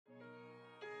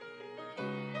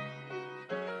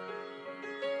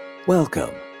Welcome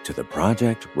to the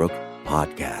Project Rook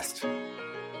Podcast,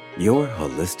 your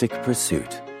holistic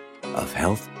pursuit of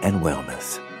health and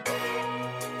wellness.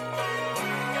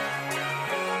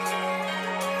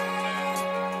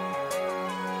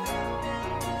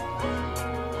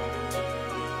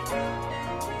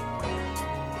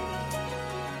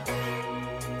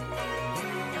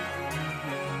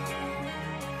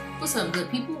 What's up, good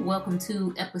people? Welcome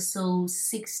to episode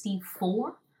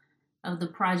 64 of the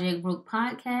Project Rook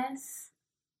Podcast.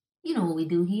 You know what we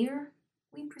do here.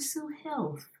 We pursue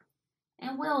health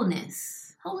and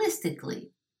wellness holistically,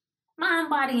 mind,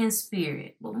 body, and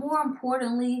spirit. But more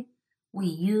importantly, we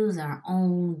use our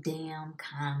own damn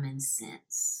common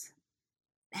sense.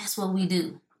 That's what we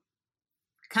do.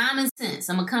 Common sense.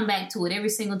 I'm going to come back to it every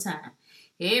single time.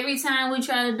 Every time we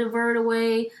try to divert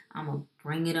away, I'm going to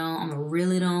bring it on. I'm going to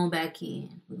reel it on back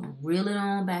in. We're going to reel it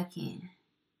on back in.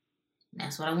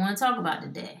 That's what I want to talk about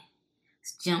today.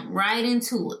 Let's jump right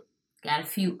into it. Got a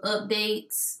few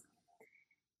updates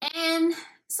and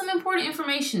some important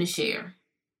information to share.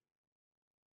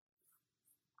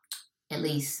 At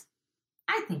least,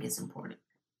 I think it's important.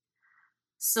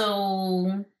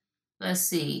 So, let's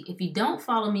see. If you don't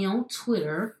follow me on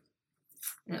Twitter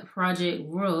at Project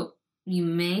Rook, you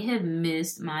may have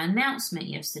missed my announcement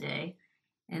yesterday.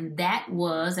 And that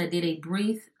was, I did a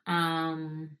brief.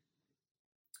 I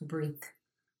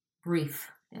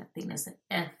think that's an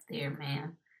F there,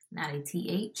 man, not a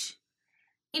TH.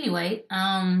 Anyway,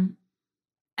 I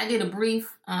did a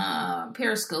brief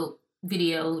Periscope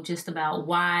video just about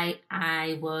why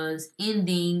I was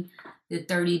ending the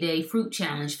 30-day fruit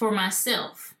challenge for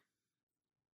myself.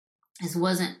 This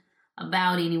wasn't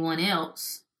about anyone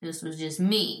else. This was just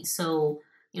me. So,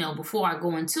 before I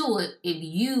go into it, if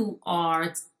you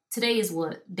are, today is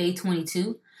what, day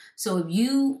 22. So if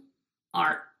you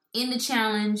are in the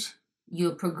challenge,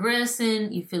 you're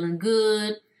progressing, you're feeling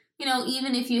good,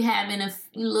 even if you're having a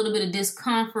little bit of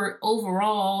discomfort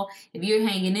overall, if you're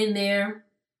hanging in there,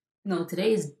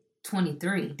 today is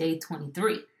day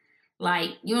 23. Like,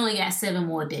 you only got 7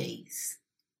 more days.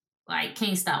 Like,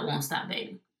 can't stop, won't stop,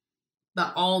 baby.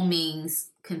 By all means,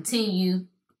 continue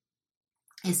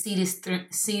and see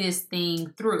this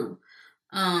thing through.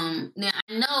 Now,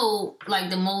 I know, like,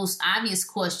 the most obvious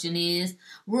question is,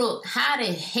 Rook, how the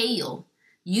hell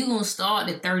you gonna start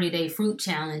the 30-day fruit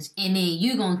challenge and then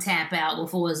you gonna tap out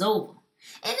before it's over?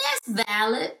 And that's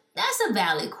valid. That's a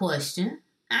valid question.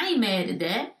 I ain't mad at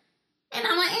that. And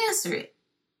I'm gonna answer it.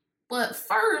 But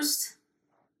first,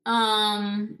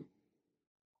 I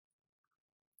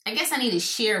guess I need to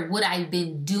share what I've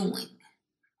been doing,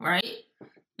 right?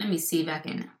 Let me see if I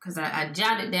can, because I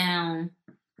jotted down.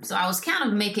 So I was kind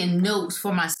of making notes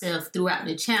for myself throughout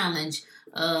the challenge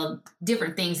of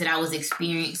different things that I was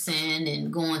experiencing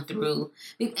and going through.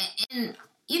 And,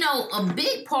 a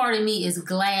big part of me is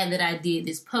glad that I did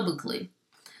this publicly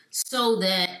so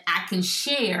that I can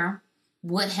share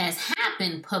what has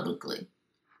happened publicly.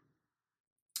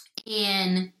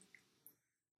 And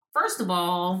first of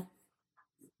all,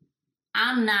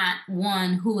 I'm not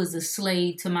one who is a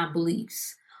slave to my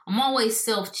beliefs. I'm always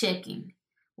self-checking.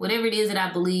 Whatever it is that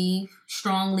I believe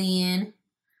strongly in,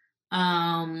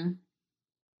 I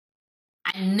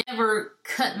never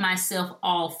cut myself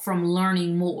off from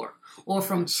learning more or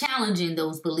from challenging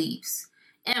those beliefs,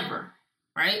 ever,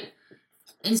 right?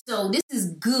 And so this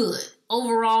is good.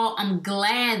 Overall, I'm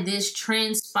glad this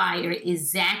transpired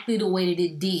exactly the way that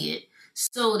it did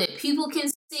so that people can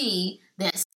see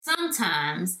that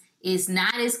sometimes it's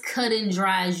not as cut and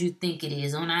dry as you think it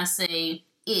is. When I say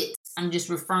it, I'm just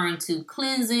referring to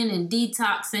cleansing and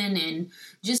detoxing and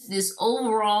just this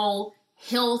overall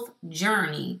health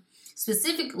journey,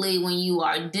 specifically when you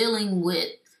are dealing with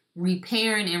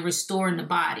repairing and restoring the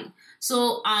body.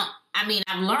 So, I've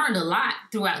learned a lot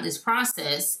throughout this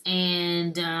process,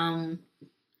 and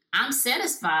I'm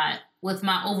satisfied with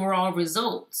my overall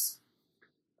results.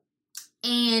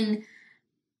 And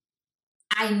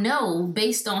I know,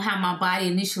 based on how my body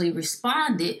initially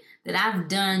responded, that I've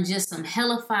done just some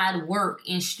hellified work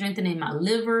in strengthening my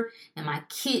liver and my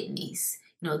kidneys.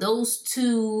 Those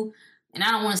two, and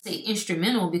I don't want to say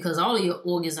instrumental because all of your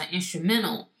organs are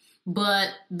instrumental, but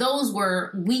those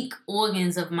were weak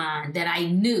organs of mine that I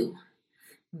knew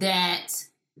that,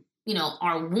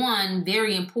 are one,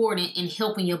 very important in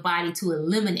helping your body to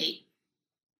eliminate.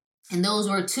 And those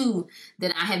were two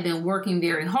that I have been working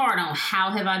very hard on.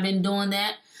 How have I been doing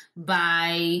that?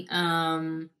 By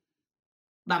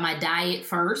my diet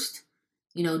first,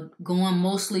 going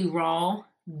mostly raw,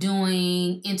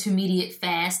 doing intermediate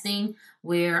fasting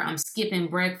where I'm skipping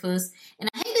breakfast. And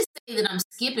I hate to say that I'm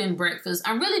skipping breakfast.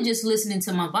 I'm really just listening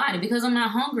to my body because I'm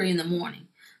not hungry in the morning.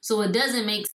 So it doesn't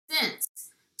make sense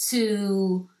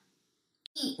to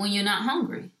eat when you're not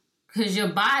hungry, because your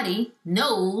body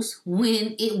knows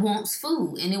when it wants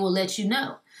food and it will let you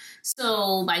know.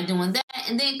 So by doing that,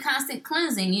 and then constant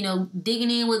cleansing,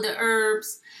 digging in with the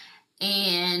herbs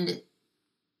and,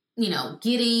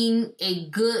 getting a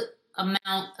good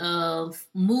amount of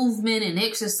movement and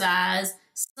exercise,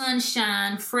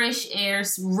 sunshine, fresh air,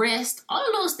 rest, all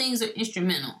of those things are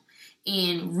instrumental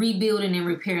in rebuilding and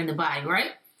repairing the body,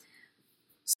 right?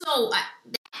 So that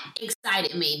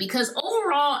excited me because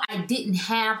overall I didn't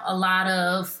have a lot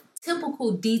of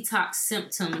typical detox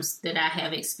symptoms that I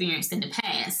have experienced in the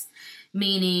past,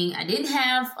 meaning I didn't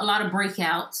have a lot of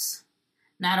breakouts,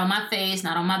 not on my face,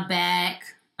 not on my back.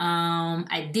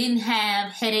 I didn't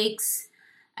have headaches.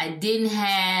 I didn't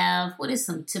have, what is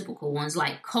some typical ones,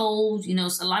 like colds.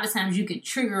 So a lot of times you can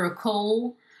trigger a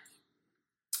cold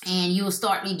and you'll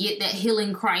start to get that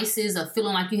healing crisis of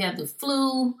feeling like you have the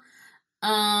flu.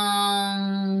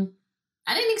 I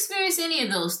didn't experience any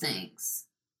of those things.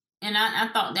 And I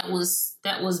thought that was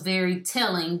very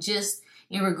telling just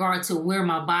in regard to where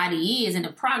my body is and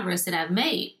the progress that I've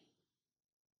made.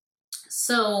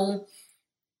 So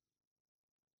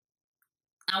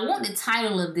I want the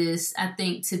title of this, I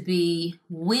think, to be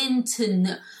when to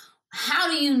know. How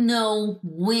do you know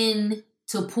when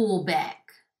to pull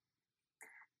back?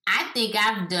 I think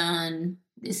I've done,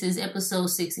 this is episode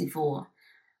 64,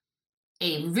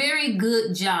 a very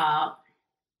good job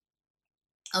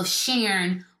of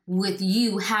sharing with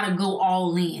you how to go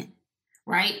all in,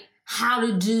 right? How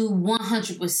to do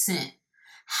 100%.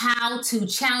 How to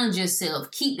challenge yourself,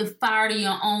 keep the fire to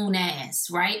your own ass,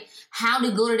 right? How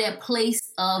to go to that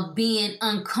place of being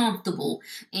uncomfortable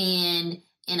and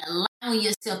allowing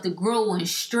yourself to grow and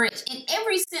stretch in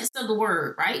every sense of the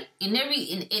word, right? In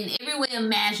every way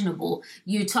imaginable.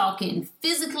 You're talking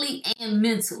physically and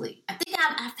mentally. I think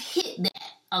I've hit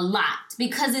that a lot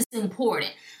because it's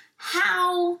important.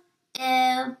 However,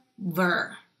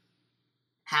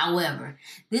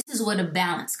 this is where the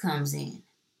balance comes in.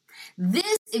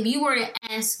 This, if you were to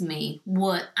ask me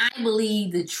what I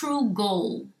believe the true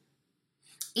goal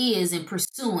is in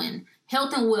pursuing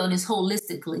health and wellness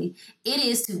holistically, it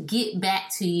is to get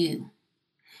back to you.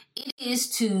 It is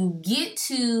to get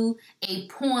to a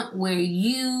point where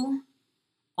you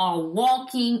are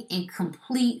walking in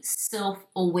complete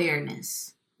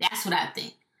self-awareness. That's what I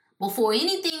think. Before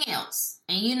anything else,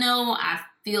 and I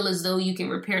feel as though you can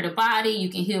repair the body, you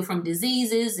can heal from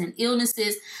diseases and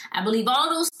illnesses. I believe all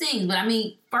those things, but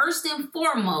first and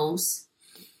foremost,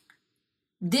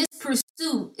 this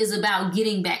pursuit is about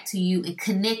getting back to you and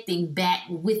connecting back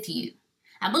with you.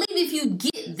 I believe if you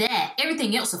get that,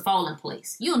 everything else will fall in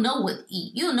place. You'll know what to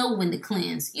eat. You'll know when to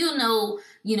cleanse. You'll know,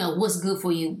 what's good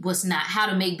for you, what's not, how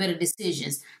to make better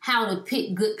decisions, how to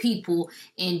pick good people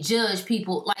and judge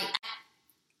people.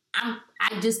 I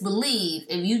just believe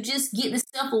if you just get the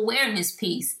self-awareness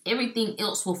piece, everything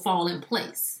else will fall in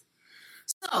place.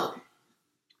 So,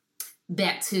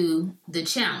 back to the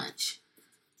challenge.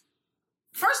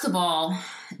 First of all,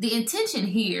 the intention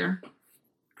here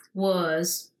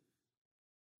was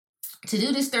to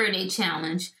do this 30-day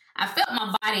challenge. I felt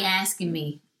my body asking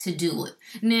me to do it.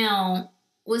 Now,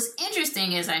 what's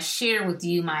interesting as I share with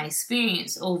you my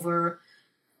experience over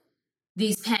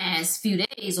these past few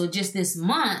days or just this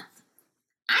month,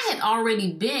 I had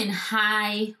already been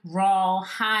high raw,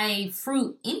 high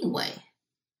fruit anyway.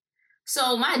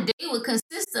 So my day would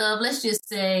consist of, let's just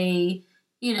say,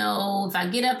 if I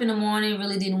get up in the morning,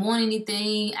 really didn't want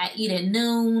anything, I eat at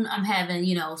noon, I'm having,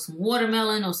 some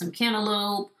watermelon or some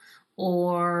cantaloupe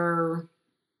or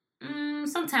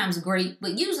sometimes grape,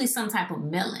 but usually some type of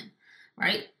melon,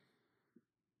 right?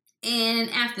 And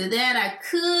after that, I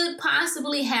could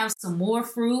possibly have some more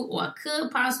fruit, or I could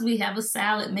possibly have a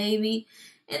salad maybe.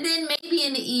 And then maybe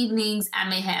in the evenings, I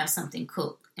may have something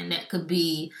cooked. And that could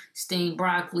be steamed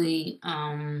broccoli,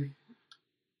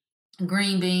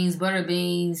 green beans, butter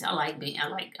beans. I like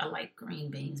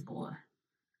green beans, boy.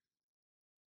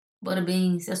 Butter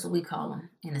beans, that's what we call them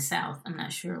in the South. I'm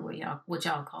not sure what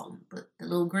y'all call them. But the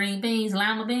little green beans,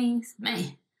 lima beans,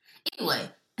 man. Anyway,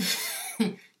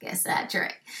 got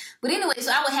sidetracked. But anyway,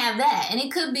 so I would have that. And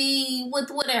it could be with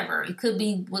whatever. It could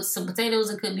be with some potatoes.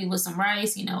 It could be with some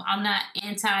rice. I'm not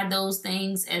anti those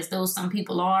things as though some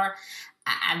people are.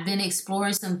 I've been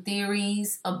exploring some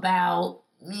theories about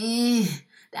the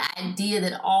idea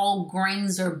that all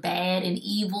grains are bad and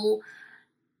evil.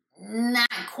 Not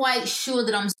quite sure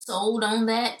that I'm sold on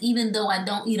that, even though I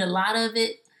don't eat a lot of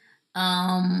it.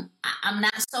 I'm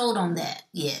not sold on that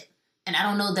yet. And I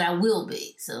don't know that I will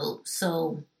be.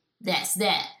 So that's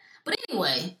that. But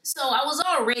anyway, so I was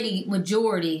already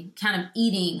majority kind of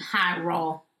eating high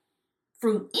raw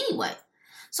fruit anyway.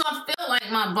 So I felt like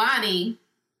my body,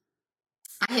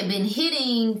 I had been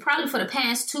hitting probably for the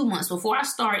past 2 months before I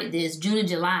started this, June and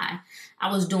July.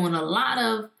 I was doing a lot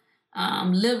of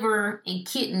liver and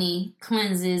kidney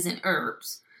cleanses and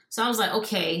herbs. So I was like,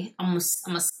 okay, I'm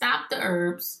gonna stop the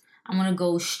herbs. I'm gonna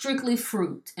go strictly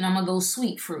fruit, and I'm gonna go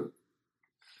sweet fruit.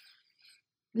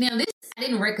 Now, this, I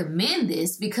didn't recommend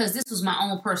this because this was my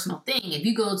own personal thing. If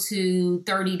you go to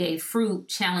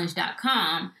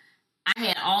 30dayfruitchallenge.com, I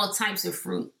had all types of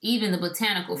fruit, even the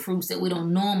botanical fruits that we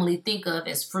don't normally think of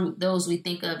as fruit, those we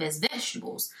think of as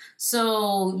vegetables.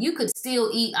 So you could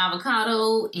still eat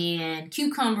avocado and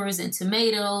cucumbers and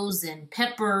tomatoes and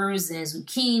peppers and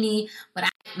zucchini, but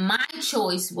my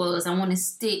choice was I want to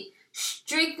stick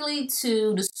strictly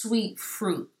to the sweet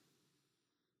fruit.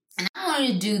 And I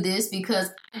wanted to do this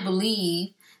because I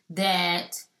believe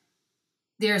that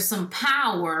there's some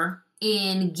power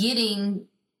in getting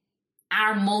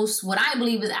what I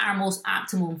believe is our most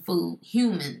optimum food,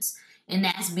 humans, and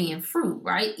that's being fruit,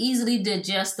 right? Easily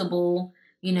digestible.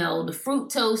 The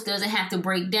fructose doesn't have to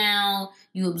break down.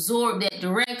 You absorb that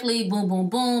directly, boom, boom,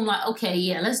 boom. Like, okay,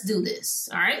 yeah, let's do this,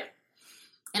 all right?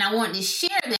 And I wanted to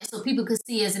share that so people could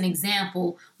see as an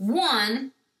example,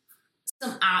 one,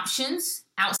 some options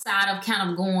outside of kind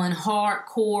of going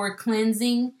hardcore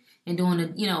cleansing and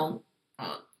doing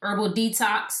herbal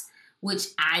detox, which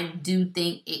I do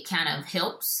think it kind of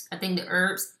helps. I think the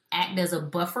herbs act as a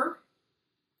buffer,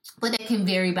 but that can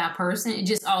vary by person. It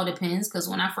just all depends, because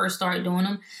when I first started doing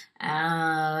them,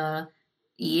 I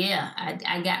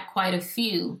got quite a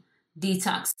few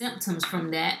detox symptoms from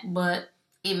that, but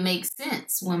it makes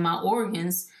sense when my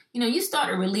organs, you start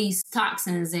to release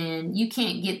toxins and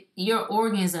your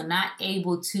organs are not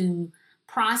able to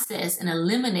process and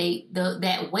eliminate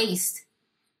that waste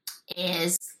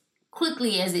as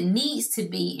quickly as it needs to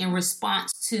be in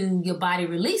response to your body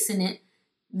releasing it,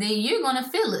 then you're going to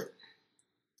feel it.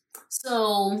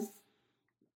 So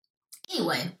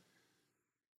anyway,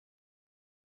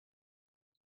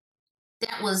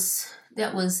 that was,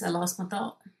 I lost my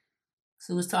thought.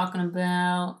 So it was talking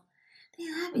about,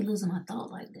 damn, I'd be losing my thought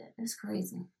like that. That's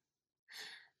crazy.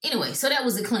 Anyway, so that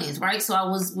was a cleanse, right? So I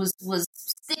was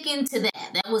sticking to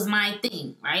that. That was my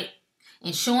thing, right?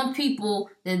 And showing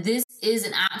people that this is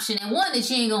an option, and one, that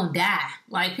you ain't gonna die.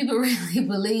 Like, people really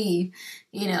believe,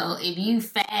 if you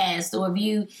fast or if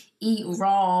you eat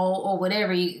raw or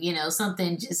whatever,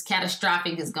 something just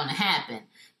catastrophic is gonna happen.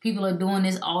 People are doing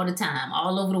this all the time,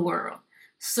 all over the world.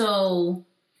 So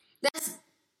let's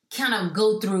kind of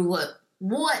go through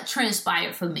what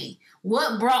transpired for me.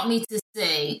 What brought me to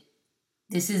say,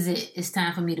 this is it. It's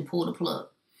time for me to pull the plug.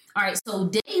 All right, so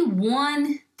day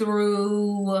 1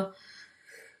 through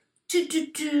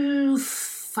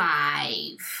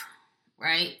 5,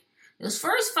 right? Those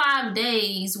first 5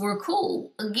 days were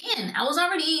cool. Again, I was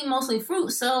already eating mostly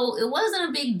fruit, so it wasn't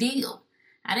a big deal.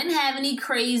 I didn't have any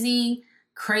crazy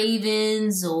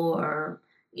cravings or,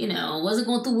 wasn't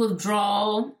going through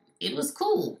withdrawal. It was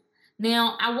cool.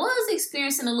 Now, I was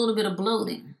experiencing a little bit of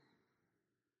bloating.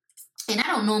 And I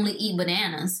don't normally eat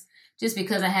bananas just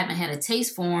because I haven't had a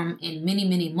taste for them in many,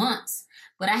 many months.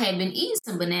 But I had been eating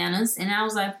some bananas, and I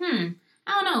was like, I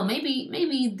don't know,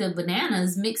 maybe the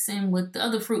bananas mixing with the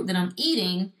other fruit that I'm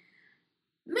eating,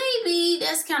 maybe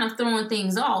that's kind of throwing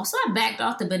things off. So I backed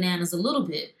off the bananas a little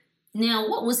bit. Now,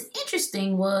 what was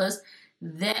interesting was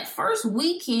that first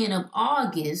weekend of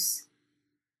August,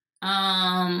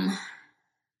 I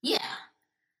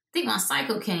think my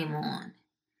cycle came on.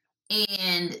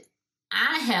 And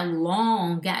I have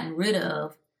long gotten rid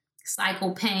of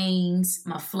cycle pains.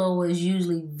 My flow is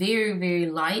usually very, very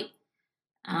light.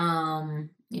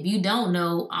 If you don't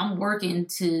know, I'm working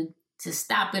to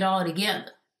stop it all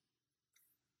together.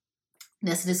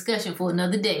 That's a discussion for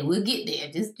another day. We'll get there.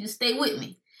 Just stay with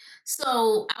me.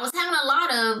 So I was having a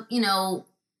lot of,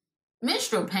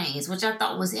 menstrual pains, which I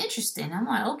thought was interesting. I'm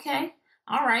like, okay,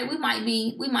 all right, I might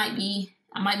be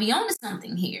onto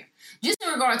something here. Just in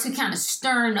regard to kind of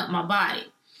stirring up my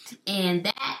body. And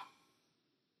that,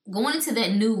 going into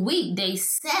that new week, day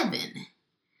 7,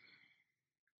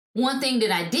 one thing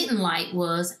that I didn't like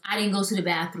was I didn't go to the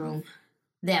bathroom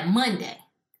that Monday.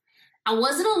 I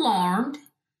wasn't alarmed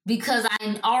because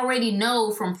I already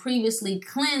know from previously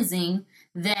cleansing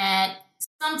that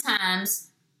sometimes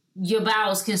your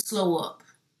bowels can slow up.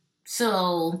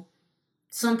 So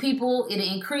some people it'll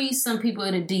increase, some people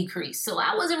it'll decrease. So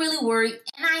I wasn't really worried,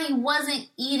 and I wasn't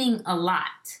eating a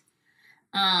lot.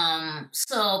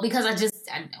 So because I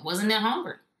wasn't that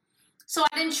hungry. So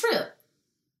I didn't trip.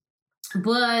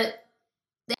 But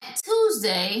that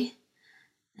Tuesday,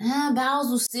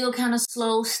 bowels was still kind of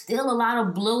slow, still a lot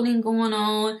of bloating going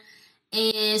on.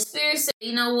 And Spirit said,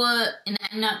 you know what? And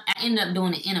I ended up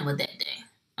doing an enema that day.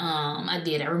 I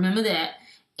did. I remember that.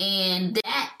 And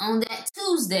that on that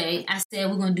Tuesday, I said,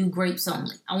 we're going to do grapes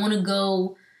only. I want to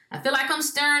go. I feel like I'm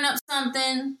stirring up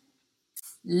something.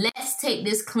 Let's take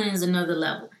this cleanse another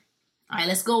level. All right,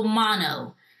 let's go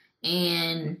mono.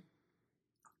 And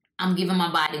I'm giving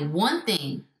my body one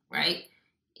thing, right?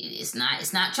 It's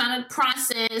not trying to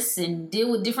process and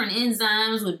deal with different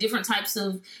enzymes with different types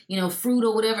of, fruit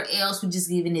or whatever else. We're just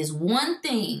giving this one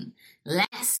thing.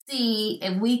 Let's see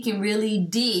if we can really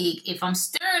dig. If I'm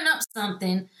stirring up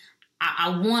something, I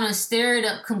want to stir it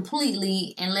up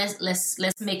completely, and let's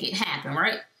make it happen,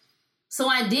 right? So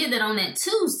I did that on that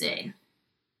Tuesday.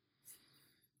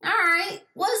 All right,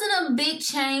 wasn't a big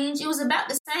change. It was about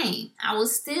the same. I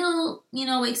was still,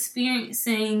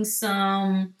 experiencing some,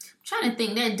 I'm trying to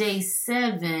think, that day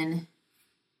 7.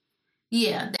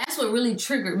 Yeah, that's what really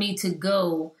triggered me to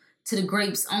go to the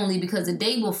grapes only, because the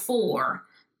day before,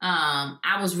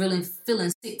 I was really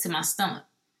feeling sick to my stomach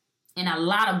and a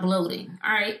lot of bloating.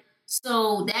 All right,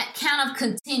 so that kind of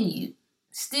continued.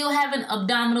 Still having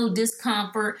abdominal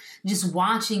discomfort, just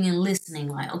watching and listening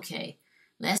like, okay,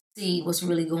 let's see what's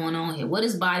really going on here. What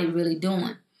is body really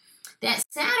doing? That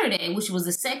Saturday, which was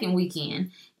the second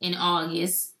weekend in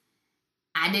August,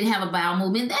 I didn't have a bowel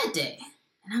movement that day.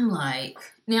 And I'm like,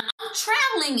 now I'm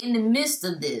traveling in the midst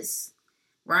of this,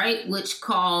 right? Which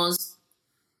caused,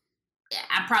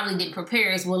 I probably didn't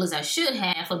prepare as well as I should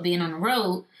have for being on the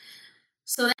road.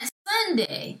 So that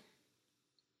Sunday,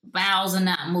 bowels are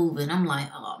not moving. I'm like,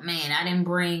 oh man, I didn't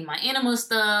bring my enema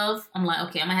stuff. I'm like,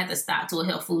 okay, I'm gonna have to stop to a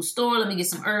health food store. Let me get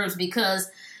some herbs, because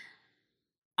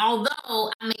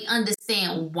although I may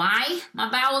understand why my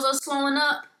bowels are slowing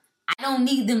up, I don't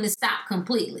need them to stop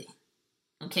completely.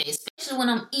 Okay, especially when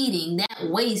I'm eating, that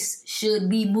waste should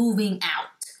be moving out.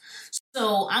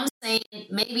 So I'm saying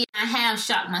maybe I have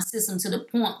shocked my system to the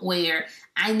point where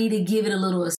I need to give it a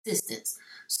little assistance.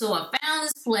 So I found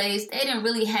this place. They didn't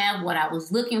really have what I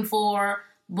was looking for,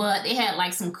 but they had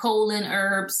like some colon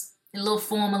herbs, a little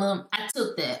formula. I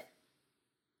took that.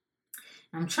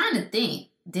 I'm trying to think,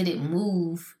 did it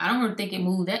move? I don't really think it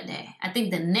moved that day. I think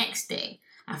the next day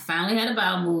I finally had a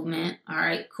bowel movement. All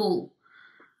right, cool.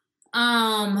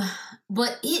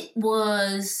 But it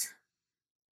was,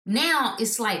 now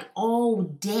it's like all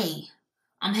day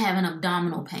I'm having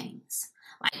abdominal pains.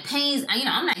 Like pains,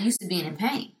 I'm not used to being in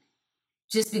pain.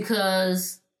 Just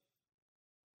because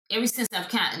ever since I've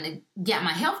kind of got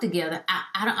my health together,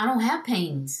 I don't have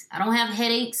pains. I don't have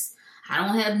headaches. I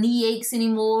don't have knee aches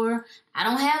anymore. I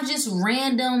don't have just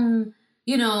random,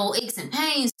 aches and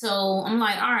pains. So I'm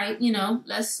like, all right,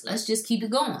 let's just keep it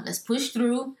going. Let's push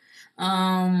through.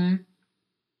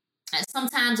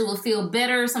 Sometimes it will feel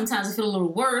better. Sometimes it feel a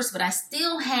little worse, but I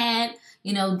still had,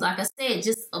 like I said,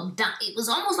 just it was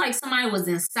almost like somebody was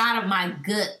inside of my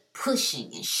gut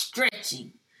pushing and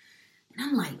stretching. And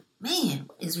I'm like, man,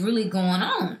 what is really going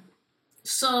on?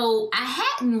 So I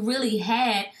hadn't really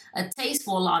had a taste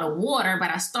for a lot of water,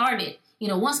 but I started,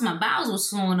 once my bowels were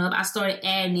slowing up, I started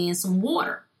adding in some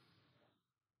water.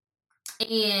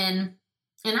 And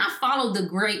I followed the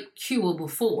Great Cure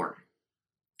before.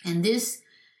 And this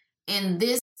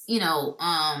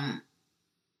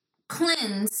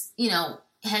cleanse,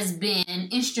 has been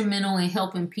instrumental in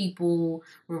helping people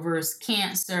reverse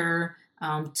cancer,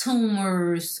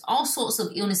 tumors, all sorts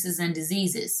of illnesses and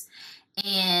diseases.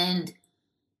 And,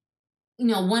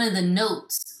 one of the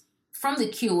notes from the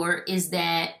cure is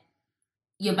that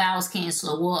your bowels can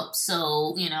slow up.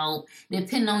 So,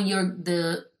 depending on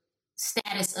the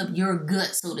status of your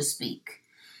gut, so to speak,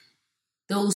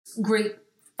 those great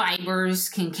fibers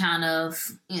can kind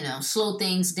of, slow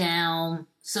things down.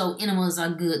 So enemas are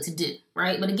good to do,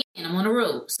 right? But again, I'm on the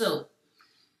road. So,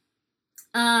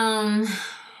 and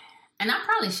I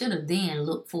probably should have then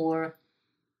looked for,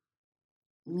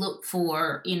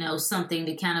 something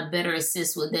to kind of better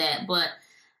assist with that. But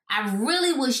I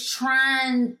really was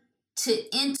trying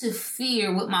to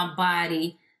interfere with my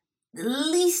body the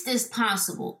least as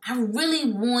possible. I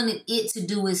really wanted it to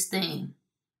do its thing.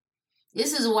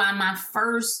 This is why my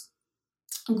first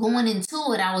going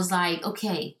into it, I was like,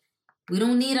 okay, we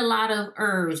don't need a lot of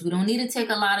herbs. We don't need to take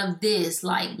a lot of this.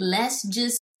 Like, let's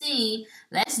just see.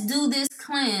 Let's do this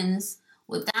cleanse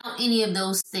without any of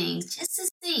those things, just to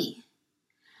see.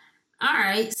 All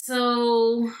right,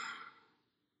 so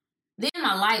then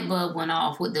my light bulb went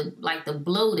off with the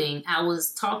bloating. I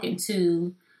was talking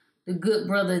to the good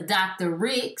brother, Dr.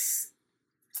 Ricks.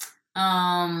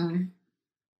 And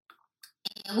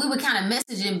we were kind of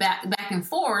messaging back and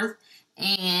forth.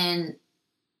 And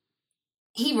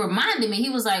he reminded me, he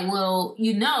was like, well,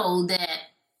 you know that,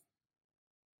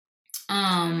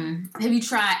 have you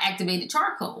tried activated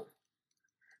charcoal?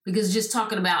 Because just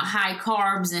talking about high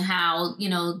carbs and how,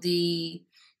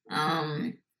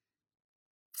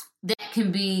 that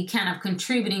can be kind of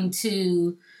contributing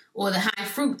to, or the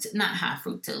not high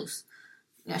fructose.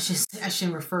 I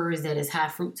shouldn't refer to that as high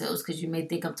fructose because you may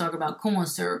think I'm talking about corn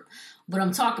syrup, but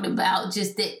I'm talking about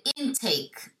just the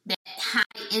intake, that high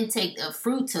intake of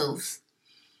fructose,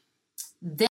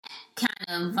 that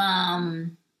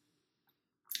kind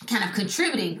of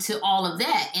contributing to all of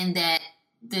that, and that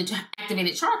the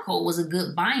activated charcoal was a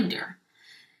good binder.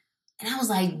 And I was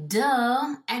like,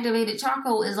 duh, activated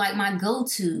charcoal is like my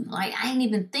go-to. Like, I didn't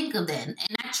even think of that. And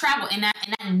I travel, and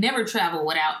I never travel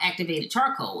without activated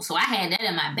charcoal. So I had that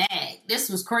in my bag. This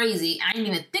was crazy. I didn't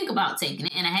even think about taking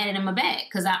it, and I had it in my bag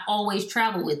because I always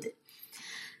travel with it.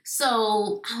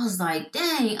 So I was like,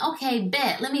 dang, okay,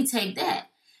 bet, let me take that.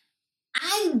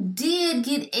 I did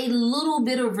get a little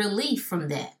bit of relief from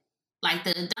that. Like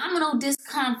the abdominal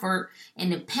discomfort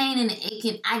and the pain and the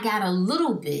aching, I got a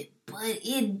little bit, but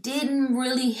it didn't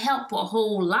really help a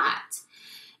whole lot.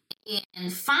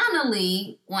 And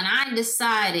finally, when I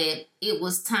decided it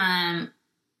was time,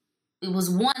 it was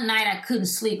one night I couldn't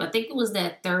sleep. I think it was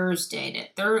that Thursday,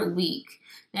 that third week.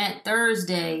 That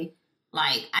Thursday,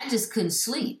 like, I just couldn't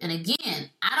sleep. And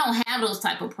again, I don't have those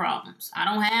type of problems. I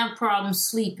don't have problems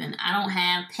sleeping. I don't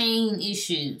have pain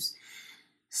issues.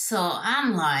 So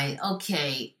I'm like,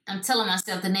 okay, I'm telling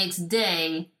myself the next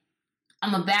day,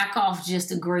 I'm going to back off just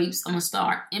the grapes. I'm going to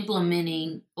start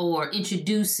implementing or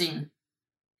introducing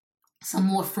some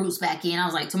more fruits back in. I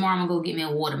was like, tomorrow I'm going to go get me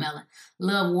a watermelon.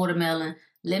 Love watermelon.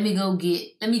 Let me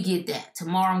get that.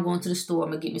 Tomorrow I'm going to the store.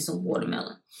 I'm going to get me some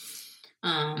watermelon.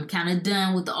 Kind of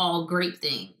done with the all grape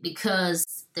thing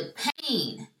because the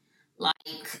pain,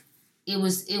 like, it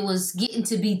was getting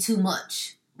to be too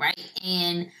much, right?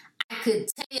 And I could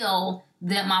tell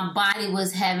that my body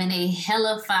was having a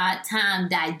hellified time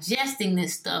digesting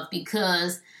this stuff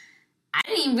because I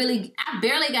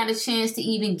barely got a chance to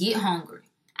even get hungry.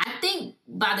 I think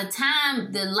by the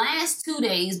time the last 2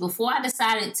 days before I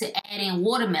decided to add in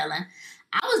watermelon,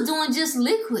 I was doing just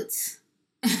liquids.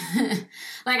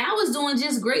 Like, I was doing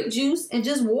just grape juice and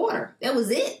just water. That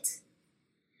was it.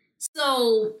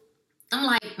 So I'm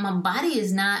like,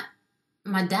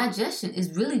 my digestion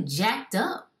is really jacked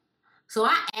up. So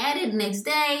I added next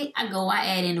day. I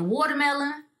add in the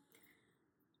watermelon.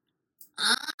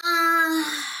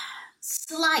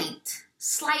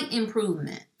 Slight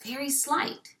improvement. Very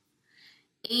slight.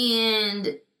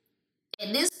 And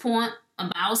at this point, my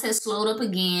bowels had slowed up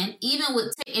again. Even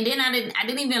with, and then I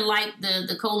didn't even like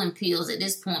the colon pills at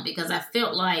this point because I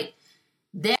felt like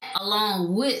that,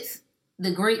 along with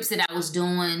the grapes that I was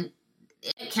doing,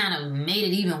 it kind of made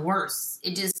it even worse.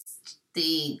 It just,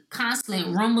 the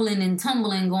constant rumbling and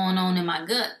tumbling going on in my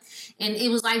gut. And it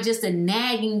was like just a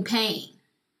nagging pain.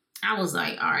 I was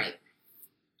like, all right.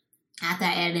 After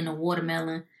I added in the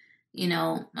watermelon,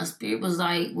 my spirit was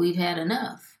like, we've had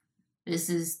enough. This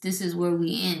is where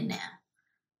we end now.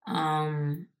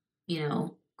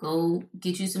 Go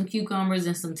get you some cucumbers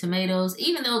and some tomatoes,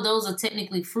 even though those are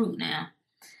technically fruit now.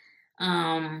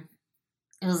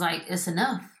 It was like, it's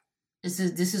enough. This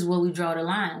is where we draw the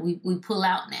line. We pull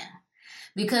out now.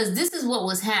 Because this is what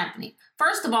was happening.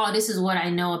 First of all, this is what I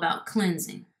know about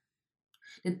cleansing.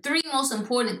 The 3 most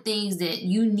important things that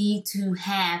you need to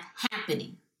have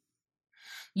happening.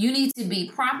 You need to be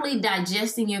properly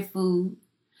digesting your food.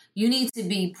 You need to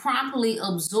be properly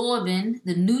absorbing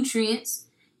the nutrients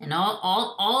and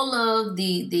all of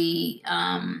the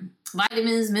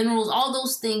vitamins, minerals, all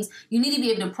those things. You need to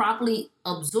be able to properly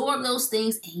absorb those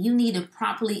things, and you need to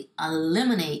properly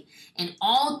eliminate. And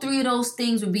all 3 of those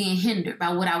things were being hindered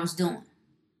by what I was doing.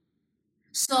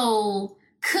 So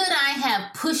could I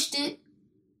have pushed it?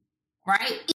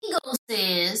 Right? Ego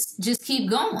says, just keep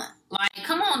going. Like,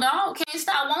 come on, dog. Can't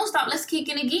stop, won't stop. Let's kick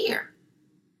in a gear.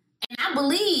 And I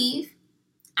believe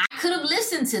I could have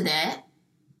listened to that,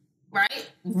 right?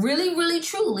 Really, really,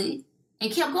 truly,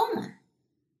 and kept going.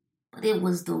 But it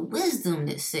was the wisdom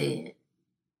that said,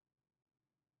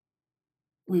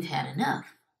 we've had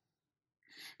enough.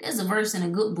 There's a verse in a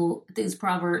good book, I think it's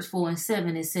Proverbs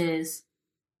 4:7. It says,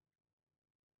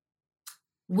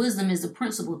 wisdom is the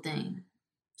principal thing.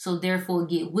 So therefore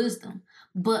get wisdom.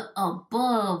 But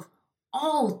above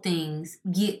all things,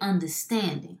 get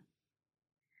understanding.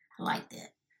 I like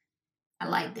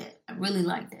that. I really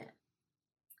like that.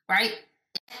 Right?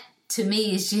 To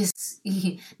me, it's just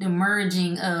the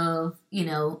merging of,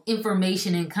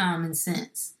 information and common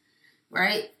sense.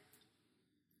 Right?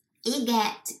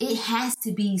 it has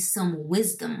to be some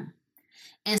wisdom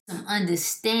and some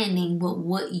understanding with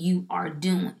what you are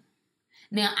doing.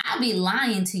 Now, I'd be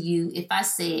lying to you if I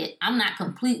said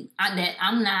that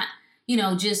I'm not,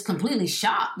 just completely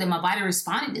shocked that my body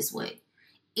responded this way.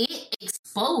 It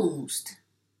exposed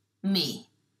me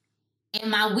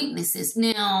and my weaknesses.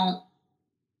 Now,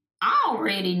 I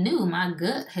already knew my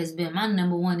gut has been my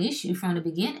number one issue from the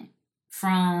beginning.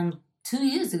 From 2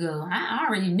 years ago, I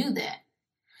already knew that.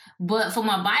 But for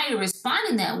my body to respond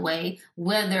in that way,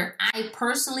 whether I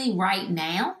personally right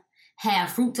now have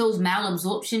fructose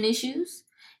malabsorption issues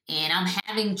and I'm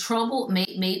having trouble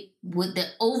with the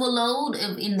overload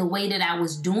in the way that I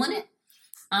was doing it,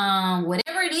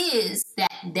 whatever it is,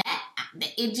 that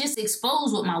it just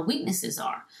exposed what my weaknesses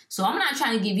are. So I'm not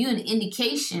trying to give you an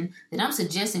indication that I'm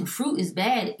suggesting fruit is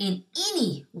bad in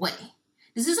any way.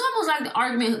 This is almost like the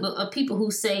argument of people who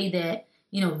say that,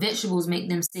 vegetables make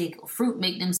them sick or fruit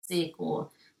make them sick or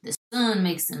the sun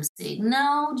makes them sick.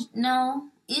 No,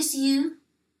 it's you.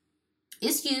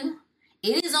 It's you.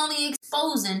 It is only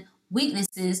exposing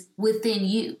weaknesses within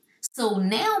you. So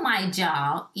now my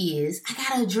job is I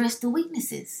got to address the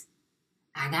weaknesses.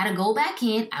 I got to go back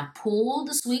in. I pull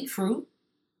the sweet fruit.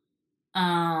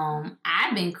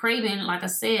 I've been craving, like I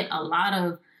said, a lot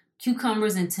of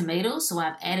cucumbers and tomatoes, so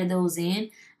I've added those in.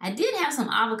 I did have some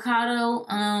avocado.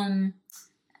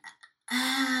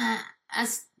 I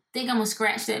think I'm going to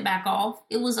scratch that back off.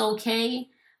 It was okay,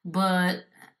 but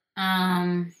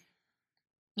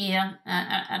yeah,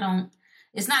 I don't,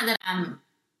 it's not that I'm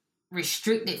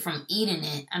restricted from eating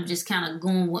it. I'm just kind of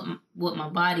going what my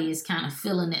body is kind of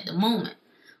feeling at the moment.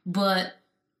 But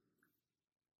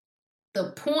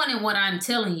the point in what I'm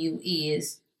telling you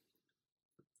is,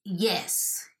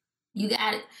 yes, you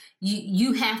got it.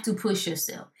 You have to push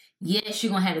yourself. Yes, you're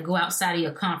going to have to go outside of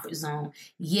your comfort zone.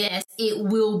 Yes, it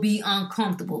will be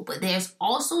uncomfortable, but there's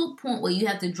also a point where you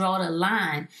have to draw the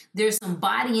line. There's some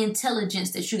body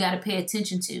intelligence that you got to pay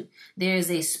attention to.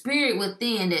 There's a spirit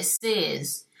within that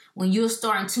says when you're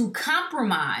starting to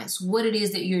compromise what it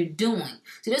is that you're doing.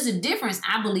 So there's a difference,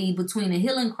 I believe, between a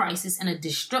healing crisis and a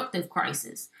destructive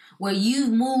crisis, where you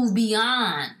move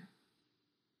beyond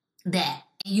that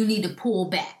and you need to pull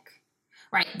back,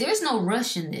 right? There's no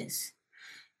rush in this.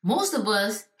 Most of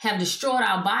us have destroyed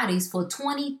our bodies for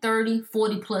 20, 30,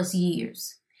 40 plus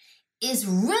years. It's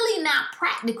really not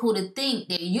practical to think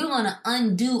that you're going to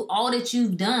undo all that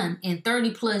you've done in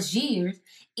 30 plus years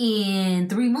in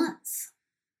 3 months.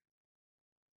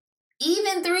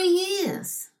 Even 3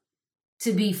 years,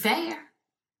 to be fair.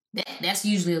 That's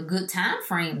usually a good time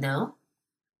frame, though.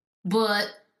 But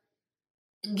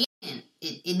again,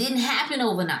 it didn't happen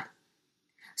overnight.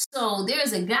 So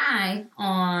there's a guy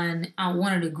on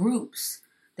one of the groups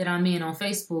that I'm in on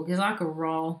Facebook. It's like a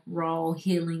raw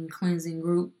healing cleansing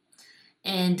group.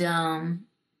 And I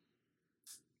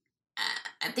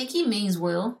think he means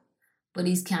well, but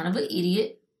he's kind of an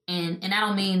idiot. And I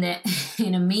don't mean that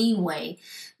in a mean way,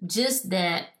 just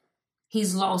that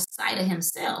he's lost sight of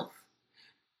himself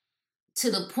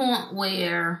to the point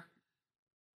where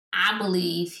I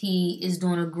believe he is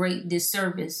doing a great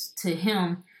disservice to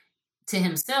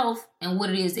himself and what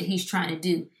it is that he's trying to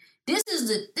do. This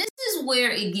is where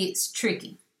it gets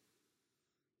tricky.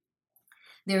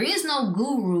 There is no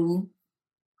guru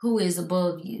who is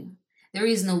above you. There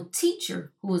is no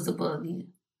teacher who is above you.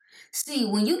 See,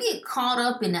 when you get caught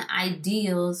up in the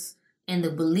ideals and the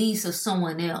beliefs of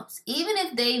someone else, even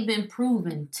if they've been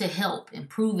proven to help and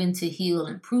proven to heal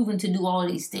and proven to do all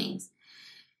these things,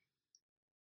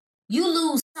 you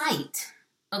lose sight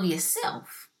of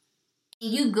yourself.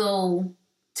 You go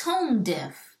tone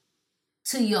deaf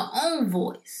to your own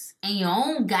voice and your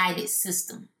own guided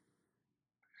system.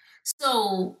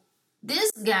 So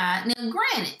this guy, now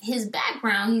granted, his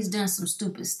background, he's done some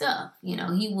stupid stuff. He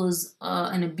was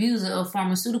an abuser of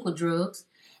pharmaceutical drugs,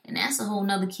 and that's a whole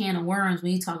nother can of worms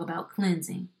when you talk about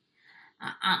cleansing.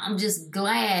 I'm just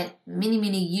glad many,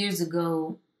 many years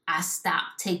ago, I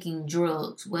stopped taking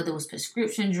drugs, whether it was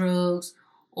prescription drugs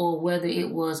or whether it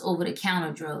was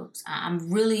over-the-counter drugs. I'm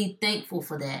really thankful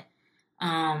for that.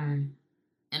 And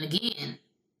again,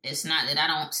 it's not that I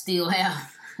don't still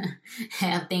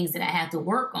have things that I have to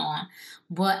work on,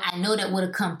 but I know that would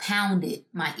have compounded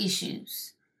my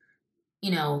issues.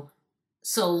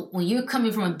 So when you're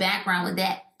coming from a background with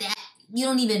that you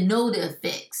don't even know the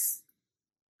effects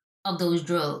of those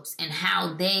drugs and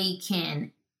how they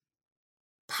can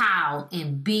pile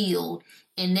and build,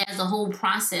 and there's a whole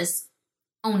process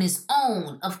on its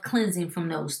own of cleansing from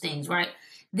those things, right?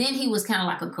 Then he was kind of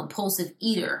like a compulsive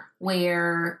eater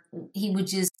where he would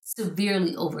just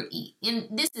severely overeat. And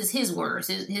this is his words,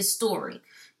 his story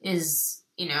is,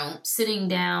 sitting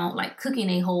down, like cooking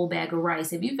a whole bag of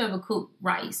rice. If you've ever cooked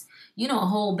rice, a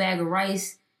whole bag of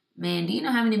rice, man, do you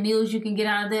know how many meals you can get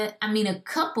out of that? I mean, a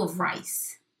cup of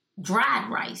rice, dried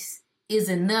rice, is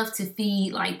enough to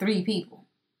feed like 3 people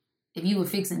if you were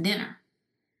fixing dinner.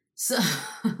 So,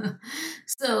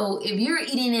 so if you're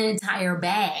eating an entire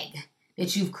bag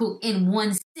that you've cooked in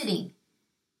one sitting,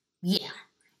 yeah,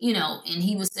 and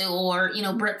he would say, or,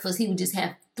 breakfast, he would just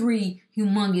have 3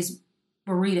 humongous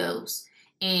burritos,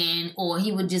 or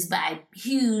he would just buy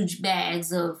huge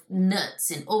bags of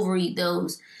nuts and overeat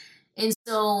those. And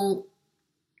so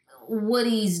what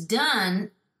he's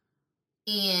done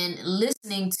in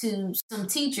listening to some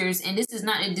teachers, and this is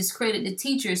not a discredit to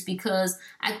teachers, because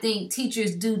I think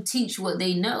teachers do teach what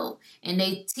they know, and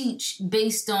they teach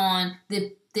based on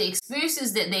the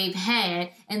experiences that they've had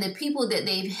and the people that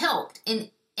they've helped, and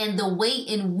the way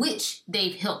in which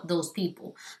they've helped those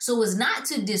people. So it's not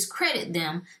to discredit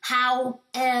them.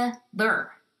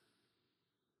 However,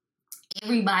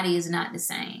 everybody is not the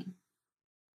same,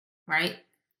 right?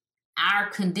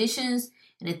 Our conditions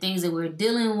and the things that we're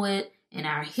dealing with and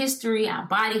our history, our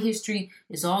body history,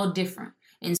 is all different.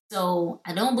 And so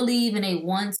I don't believe in a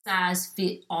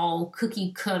one-size-fit-all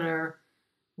cookie-cutter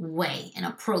way and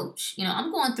approach.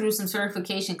 I'm going through some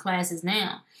certification classes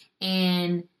now,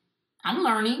 and I'm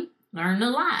learning a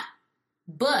lot.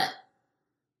 But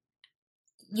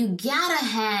you gotta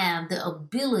have the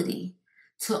ability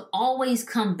to always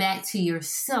come back to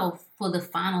yourself for the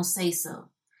final say-so.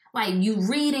 Like, you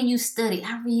read and you study.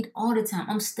 I read all the time.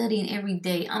 I'm studying every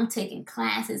day. I'm taking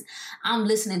classes. I'm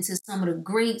listening to some of the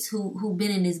greats who've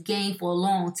been in this game for a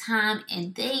long time,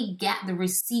 and they got the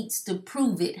receipts to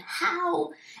prove it.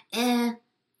 However,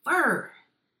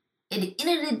 at the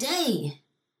end of the day,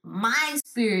 my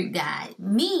spirit guide,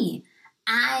 me,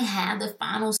 I have the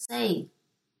final say,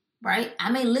 right? I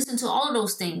may listen to all of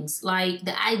those things, like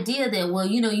the idea that, well,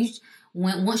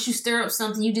 once you stir up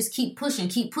something, you just keep pushing,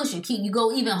 you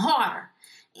go even harder.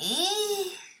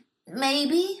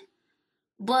 Maybe.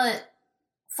 But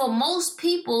for most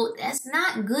people, that's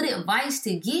not good advice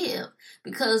to give,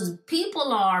 because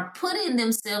people are putting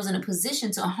themselves in a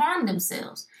position to harm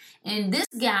themselves. And this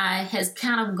guy has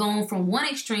kind of gone from one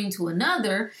extreme to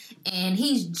another, and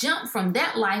he's jumped from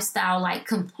that lifestyle like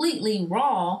completely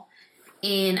raw,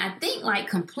 and I think like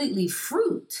completely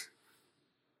fruit.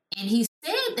 And he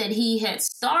said that he had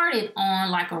started on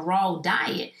like a raw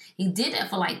diet. He did that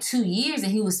for like 2 years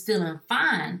and he was feeling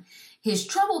fine. His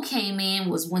trouble came in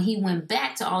was when he went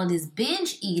back to all of this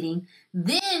binge eating,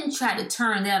 then tried to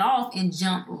turn that off and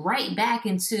jump right back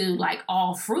into like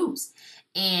all fruits.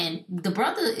 And the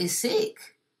brother is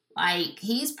sick. Like,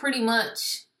 he's pretty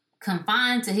much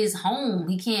confined to his home.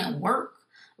 He can't work.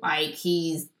 Like,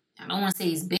 I don't want to say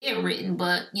he's bedridden,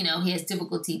 but, he has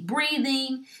difficulty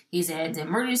breathing. He's at the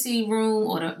emergency room,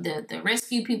 or the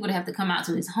rescue people to have to come out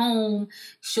to his home,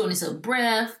 shortness of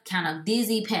breath, kind of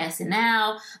dizzy, passing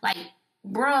out. Like,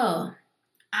 bruh,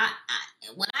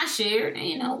 what I shared,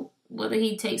 whether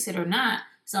he takes it or not,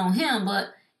 it's on him.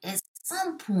 But at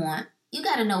some point, you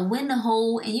got to know when to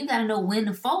hold and you got to know when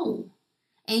to fold.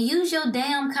 And use your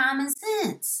damn common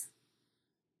sense,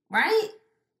 right?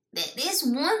 It's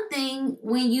one thing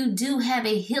when you do have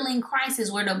a healing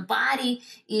crisis where the body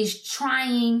is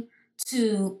trying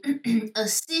to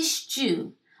assist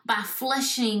you by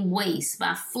flushing waste,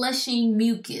 by flushing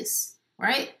mucus,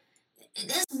 right?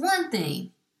 That's one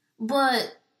thing.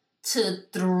 But to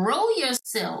throw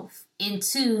yourself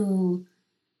into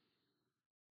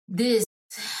this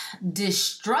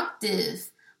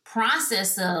destructive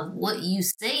process of what you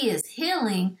say is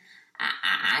healing,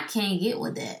 I can't get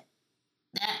with that.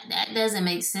 That doesn't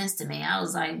make sense to me. I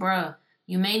was like, bro,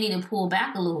 you may need to pull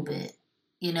back a little bit.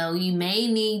 You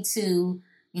may need to,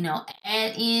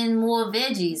 add in more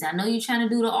veggies. I know you're trying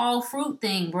to do the all fruit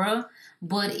thing, bro.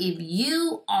 But if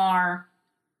you are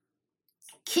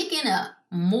kicking up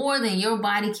more than your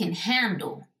body can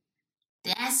handle,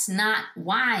 that's not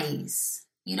wise.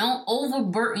 You don't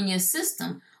overburden your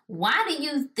system. Why do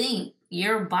you think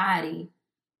your body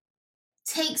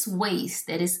takes waste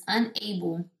that it's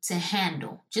unable to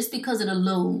handle just because of the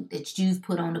load that you've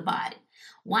put on the body?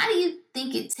 Why do you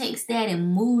think it takes that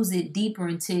and moves it deeper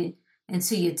into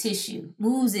your tissue,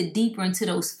 moves it deeper into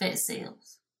those fat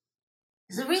cells?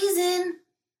 There's a reason.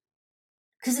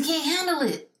 Because it can't handle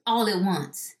it all at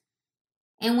once.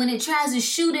 And when it tries to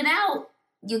shoot it out,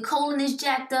 your colon is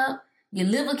jacked up, your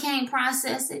liver can't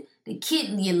process it,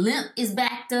 your lymph is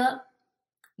backed up,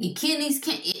 your kidneys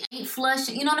it ain't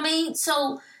flushing, you know what I mean?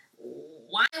 So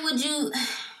why would you...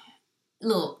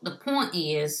 Look, the point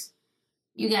is,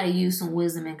 you got to use some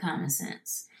wisdom and common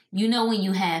sense. You know when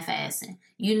you half-assing.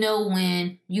 You know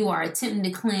when you are attempting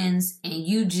to cleanse and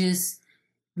you just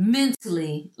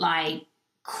mentally like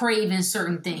craving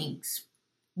certain things.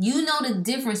 You know the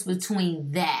difference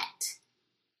between that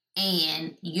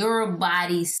and your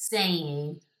body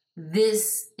saying,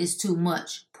 this is too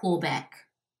much, pull back.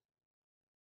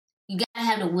 You gotta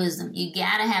have the wisdom. You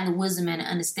gotta have the wisdom and the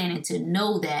understanding to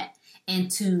know that and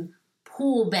to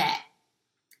pull back.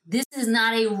 This is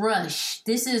not a rush.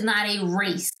 This is not a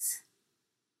race.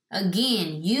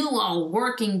 Again, you are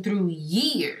working through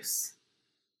years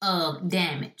of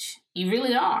damage. You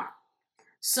really are.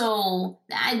 So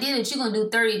the idea that you're going to do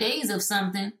 30 days of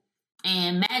something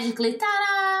and magically,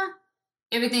 ta-da,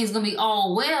 everything's going to be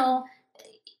all well,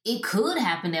 it could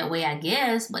happen that way, I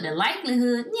guess. But the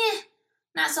likelihood,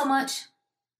 not so much.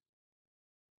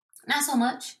 Not so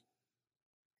much.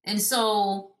 And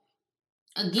so,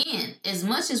 again, as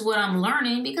much as what I'm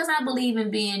learning, because I believe in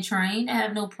being trained, I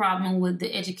have no problem with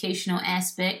the educational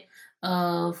aspect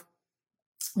of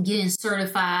getting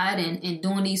certified and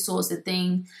doing these sorts of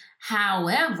things.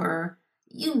 However,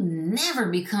 you never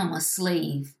become a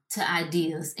slave to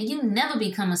ideas and you never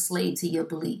become a slave to your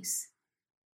beliefs.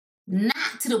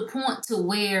 Not to the point to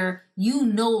where you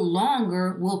no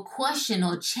longer will question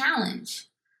or challenge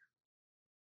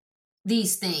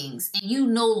these things and you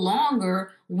no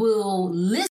longer will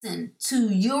listen to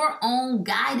your own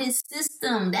guided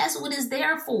system. That's what it's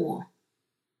there for.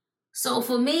 So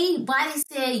for me, body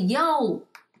said, yo,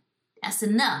 that's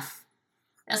enough.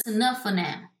 That's enough for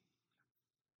now.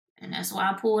 And that's why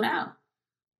I pulled out.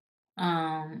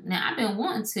 Now, I've been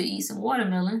wanting to eat some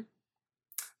watermelon.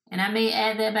 And I may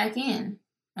add that back in.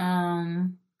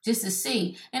 Just to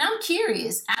see. And I'm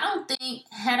curious. I don't think,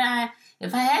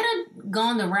 if I hadn't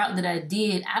gone the route that I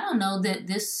did, I don't know that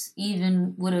this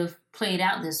even would have played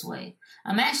out this way.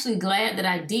 I'm actually glad that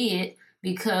I did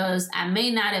because I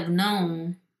may not have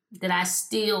known that I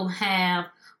still have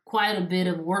quite a bit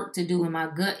of work to do in my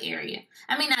gut area.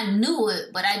 I mean, I knew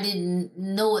it, but I didn't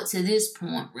know it to this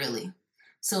point, really,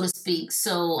 so to speak.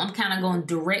 So I'm kind of going to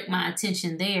direct my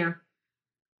attention there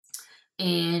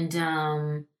and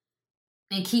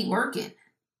keep working.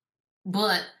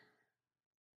 But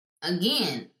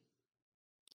again,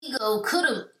 ego could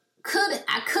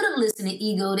have listened to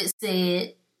ego that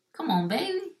said, come on,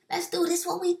 baby, let's do this,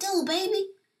 what we do, baby.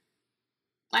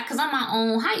 Like, because I'm my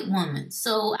own hype woman.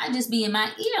 So I just be in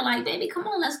my ear like, baby, come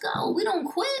on, let's go. We don't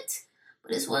quit.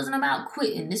 But this wasn't about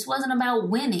quitting. This wasn't about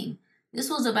winning. This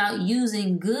was about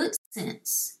using good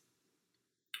sense,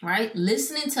 right?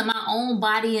 Listening to my own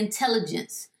body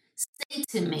intelligence. Say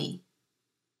to me,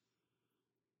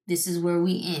 this is where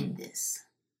we end this.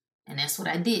 And that's what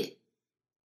I did.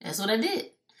 That's what I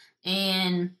did.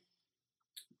 And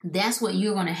that's what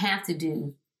you're going to have to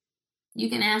do. You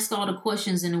can ask all the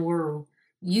questions in the world.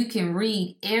 You can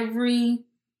read every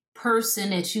person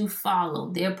that you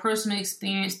follow, their personal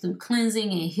experience through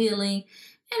cleansing and healing.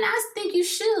 And I think you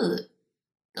should.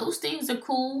 Those things are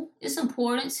cool. It's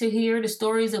important to hear the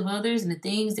stories of others and the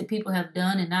things that people have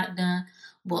done and not done.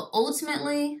 But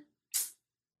ultimately,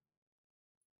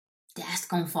 that's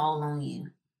going to fall on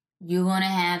you. You're going to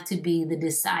have to be the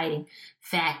deciding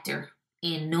factor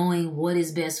in knowing what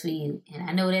is best for you. And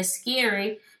I know that's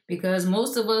scary because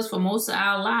most of us, for most of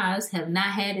our lives, have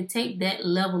not had to take that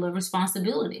level of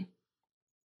responsibility.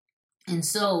 And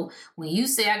so when you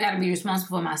say I got to be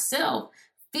responsible for myself,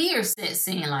 fear sets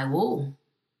in like, whoa,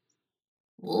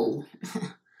 whoa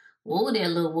there,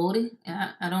 little Woody.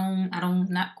 I'm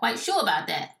not quite sure about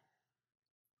that.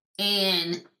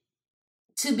 And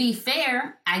to be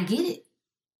fair, I get it.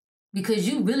 Because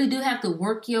you really do have to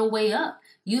work your way up.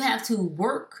 You have to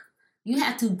work. You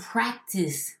have to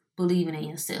practice believing in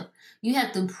yourself. You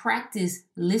have to practice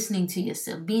listening to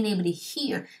yourself, being able to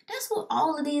hear. That's what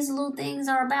all of these little things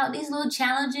are about. These little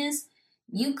challenges,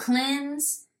 you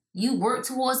cleanse, you work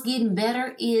towards getting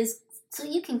better is so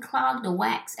you can clog the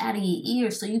wax out of your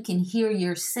ears so you can hear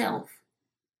yourself.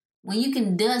 When you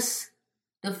can dust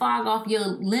the fog off your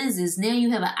lenses, now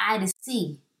you have an eye to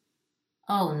see.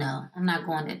 Oh no, I'm not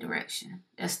going that direction.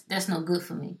 That's no good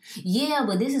for me. Yeah,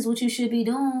 but this is what you should be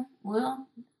doing. Well,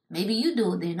 maybe you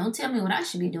do it then. Don't tell me what I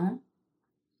should be doing.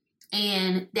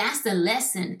 And that's the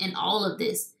lesson in all of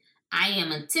this. I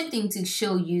am attempting to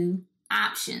show you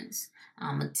options.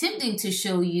 I'm attempting to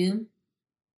show you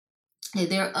that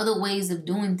there are other ways of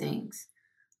doing things,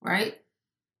 right?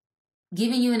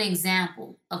 Giving you an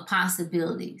example of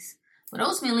possibilities. But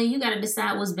ultimately, you got to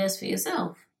decide what's best for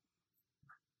yourself.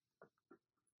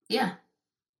 Yeah,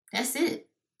 that's it.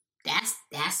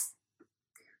 That's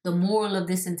the moral of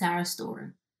this entire story.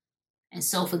 And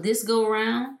so for this go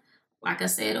around, like I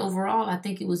said, overall, I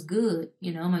think it was good.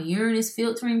 My urine is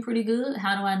filtering pretty good.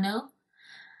 How do I know?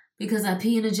 Because I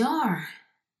pee in a jar.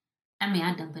 I mean,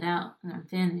 I dump it out when I'm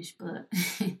finished, but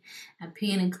I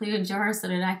pee in a clear jar so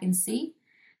that I can see.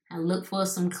 I look for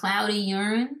some cloudy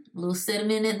urine, a little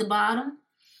sediment at the bottom,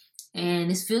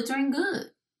 and it's filtering good.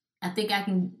 I think I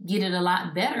can get it a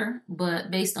lot better, but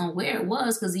based on where it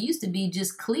was, because it used to be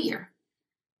just clear.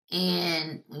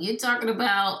 And when you're talking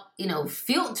about,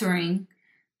 filtering,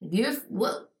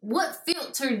 what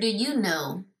filter do you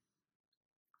know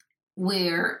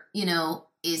where,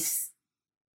 it's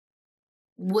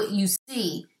what you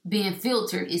see being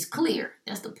filtered is clear?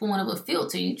 That's the point of a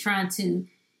filter. You're trying to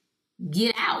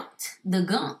get out the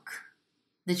gunk,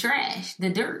 the trash, the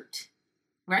dirt,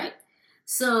 right?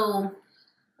 So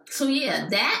yeah,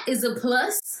 that is a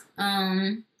plus.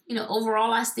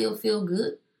 Overall, I still feel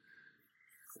good.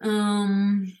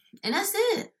 And that's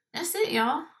it. That's it,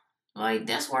 y'all. Like,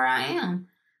 that's where I am.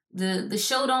 The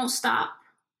show don't stop.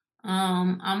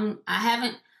 I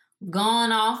haven't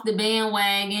gone off the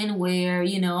bandwagon where,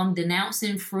 I'm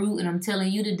denouncing fruit and I'm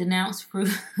telling you to denounce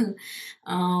fruit.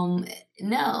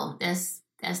 No, that's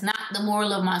not the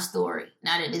moral of my story.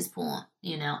 Not at this point.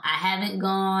 I haven't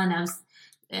gone.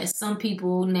 As some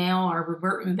people now are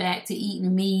reverting back to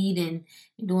eating meat and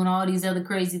doing all these other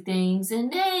crazy things.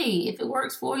 And hey, if it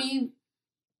works for you,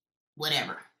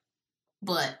 whatever.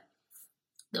 But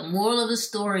the moral of the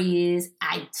story is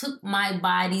I took my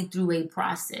body through a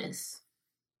process.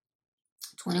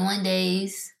 21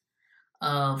 days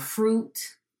of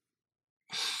fruit.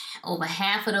 Over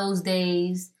half of those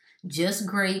days, just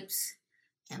grapes.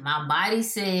 And my body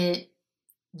said,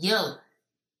 yo,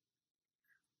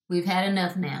 we've had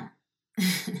enough now.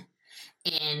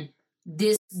 And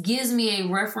this gives me a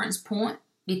reference point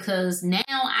because now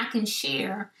I can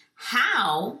share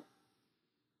how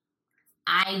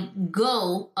I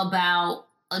go about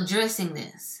addressing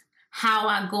this, how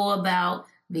I go about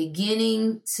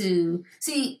beginning to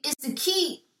see. It's the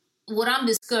key. What I'm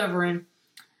discovering,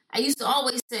 I used to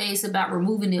always say it's about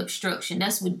removing the obstruction.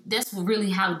 That's what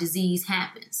really how disease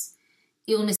happens.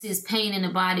 Illness is pain in the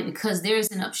body because there's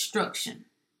an obstruction.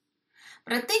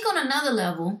 But I think on another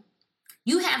level,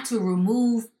 you have to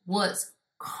remove what's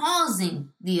causing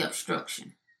the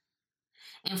obstruction.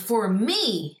 And for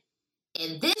me,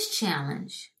 in this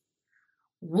challenge,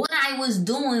 what I was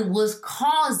doing was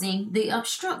causing the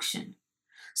obstruction.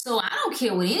 So I don't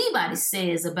care what anybody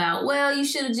says about, well, you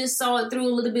should have just saw it through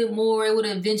a little bit more. It would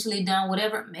have eventually done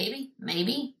whatever.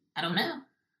 Maybe. I don't know.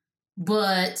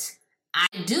 But I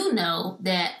do know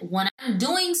that when I'm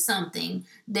doing something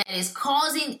that is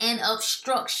causing an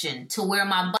obstruction to where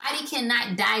my body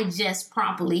cannot digest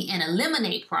properly and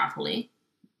eliminate properly,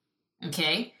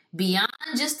 okay, beyond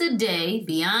just a day,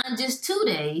 beyond just 2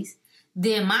 days,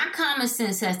 then my common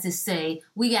sense has to say,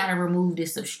 we got to remove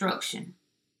this obstruction.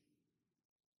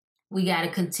 We got to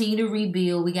continue to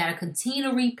rebuild. We got to continue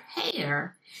to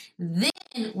repair. Then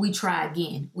we try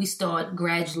again. We start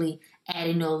gradually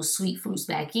adding those sweet fruits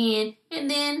back in. And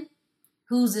then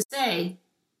who's to say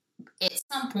at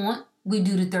some point we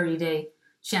do the 30-day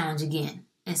challenge again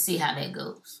and see how that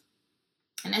goes.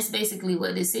 And that's basically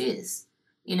what this is.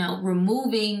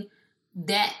 Removing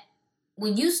that.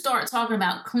 When you start talking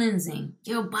about cleansing,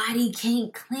 your body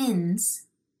can't cleanse.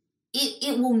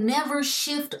 It will never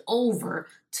shift over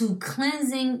to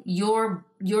cleansing your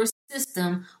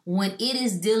system when it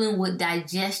is dealing with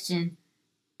digestion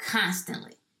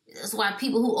constantly. That's why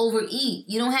people who overeat,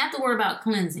 you don't have to worry about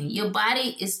cleansing. Your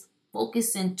body is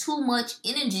focusing too much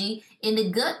energy in the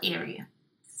gut area.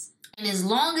 And as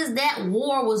long as that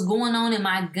war was going on in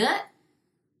my gut,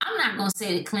 I'm not going to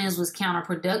say that cleanse was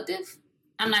counterproductive.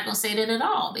 I'm not going to say that at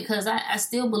all because I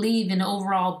still believe in the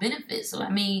overall benefits. So,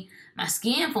 my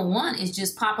skin, for one, is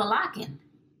just pop-a-locking.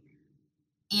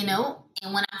 And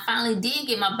when I finally did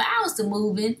get my bowels to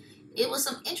moving, it was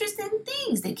some interesting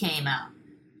things that came out.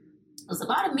 It was a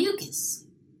lot of mucus.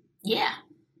 Yeah.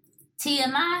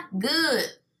 TMI, good.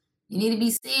 You need to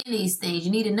be seeing these things.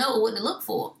 You need to know what to look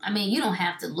for. You don't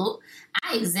have to look.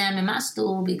 I examine my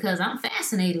stool because I'm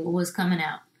fascinated with what's coming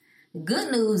out. The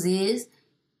good news is,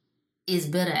 it's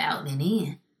better out than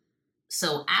in.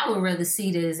 So I would rather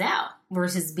see that it's out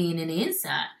versus being in the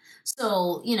inside.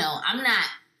 So, I'm not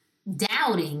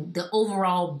doubting the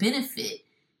overall benefit,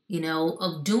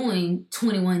 of doing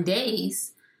 21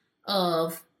 days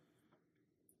of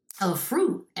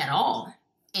fruit at all.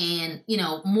 And,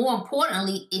 more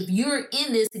importantly, if you're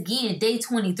in this again, day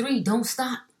 23, don't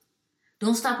stop.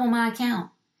 Don't stop on my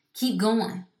account. Keep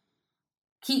going.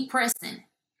 Keep pressing.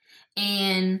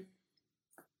 And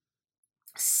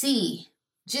see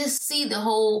Just see the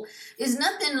whole, it's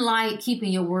nothing like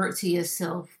keeping your word to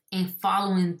yourself and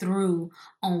following through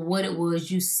on what it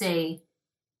was you say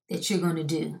that you're going to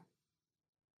do.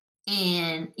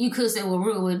 And you could say,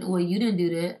 well, you didn't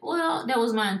do that. Well, that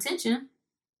was my intention.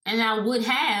 And I would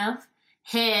have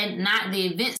had not the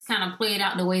events kind of played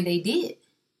out the way they did.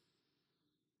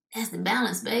 That's the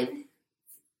balance, baby.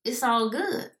 It's all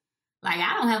good. Like,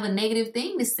 I don't have a negative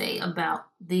thing to say about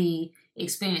the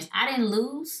experience. I didn't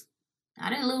lose. I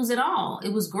didn't lose at all.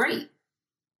 It was great.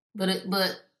 But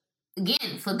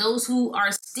again, for those who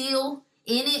are still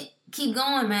in it, keep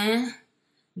going, man.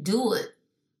 Do it.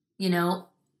 You know,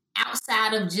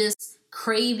 outside of just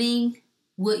craving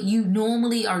what you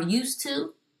normally are used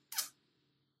to.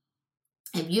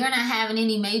 If you're not having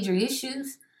any major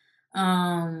issues,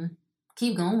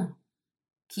 keep going.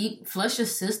 Flush your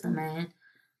system, man.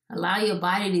 Allow your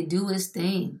body to do its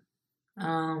thing.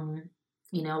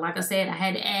 You know, like I said, I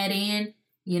had to add in,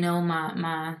 you know,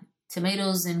 my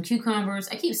tomatoes and cucumbers.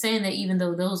 I keep saying that even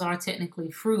though those are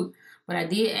technically fruit, but I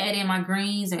did add in my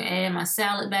greens or add my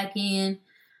salad back in.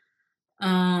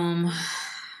 I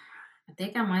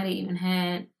think I might have even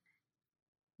had,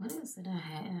 what else did I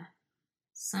have?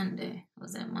 Sunday.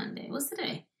 Was that Monday? What's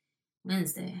today?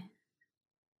 Wednesday.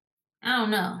 I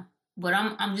don't know. But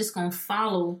I'm just gonna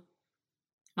follow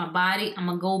my body. I'm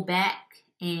gonna go back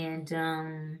and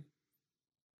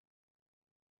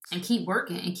keep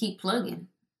working and keep plugging.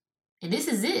 And this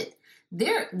is it.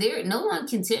 There, no one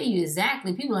can tell you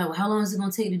exactly. People are like, well, how long is it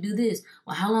gonna take to do this?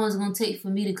 Well, how long is it gonna take for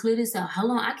me to clear this out? How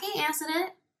long? I can't answer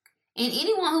that. And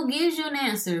anyone who gives you an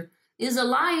answer is a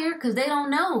liar because they don't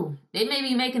know. They may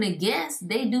be making a guess.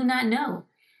 They do not know.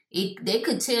 They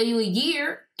could tell you a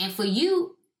year, and for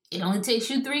you, it only takes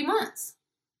you 3 months.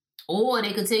 Or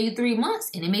they could tell you 3 months,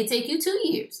 and it may take you 2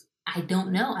 years. I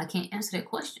don't know. I can't answer that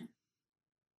question.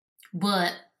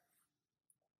 But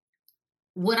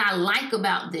what I like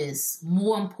about this,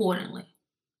 more importantly,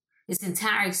 this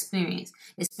entire experience,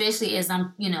 especially as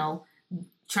I'm, you know,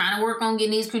 trying to work on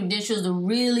getting these credentials to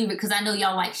really, because I know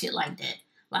y'all like shit like that.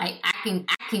 Like, I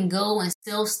can go and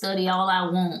self-study all I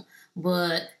want,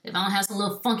 but if I don't have some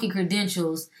little funky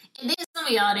credentials, and then some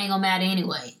of y'all it ain't gonna matter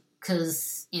anyway,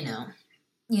 because, you know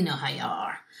how y'all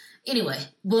are. Anyway,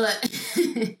 but,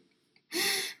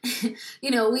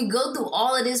 you know, we go through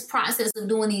all of this process of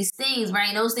doing these things, right?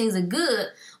 And those things are good,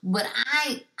 but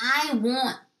I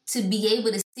want to be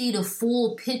able to see the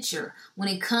full picture when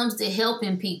it comes to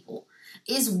helping people.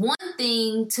 It's one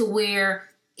thing to where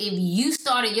if you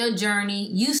started your journey,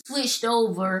 you switched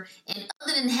over, and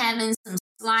other than having some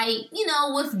slight, you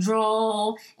know,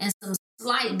 withdrawal and some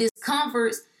slight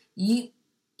discomforts,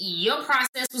 your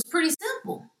process was pretty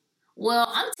simple. Well,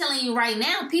 I'm telling you right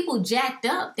now, people jacked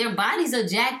up. Their bodies are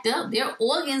jacked up. Their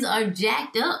organs are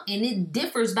jacked up, and it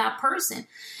differs by person.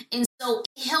 And so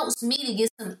it helps me to get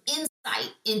some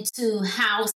insight into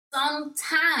how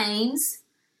sometimes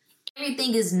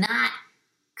everything is not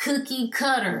cookie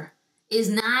cutter. Is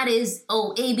not as,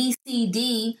 A, B, C,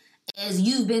 D as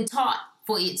you've been taught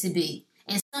for it to be.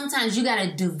 And sometimes you got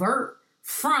to divert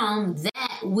from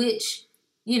that which,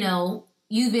 you know,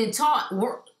 you've been taught.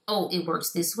 It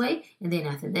works this way. And then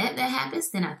after that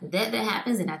happens. Then after that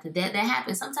happens. And after that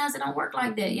happens. Sometimes it don't work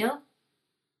like that, yo.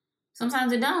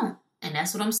 Sometimes it don't. And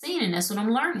that's what I'm seeing. And that's what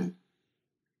I'm learning.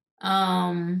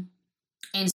 And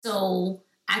so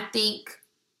I think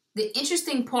the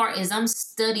interesting part is I'm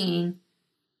studying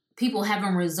people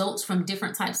having results from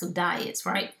different types of diets,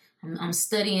 right? I'm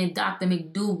studying Dr.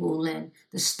 McDougall and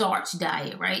the starch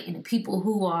diet, right? And the people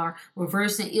who are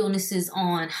reversing illnesses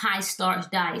on high starch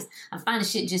diets. I find the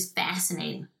shit just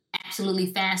fascinating,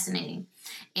 absolutely fascinating.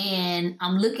 And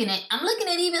I'm looking at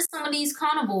even some of these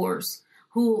carnivores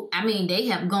who, I mean, they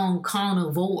have gone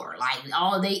carnivore. Like,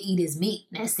 all they eat is meat.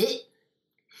 That's it.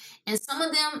 And some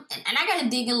of them, and I got to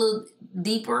dig a little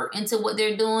deeper into what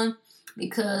they're doing,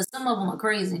 because some of them are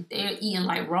crazy. They're eating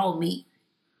like raw meat.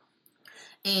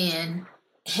 And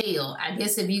hell, I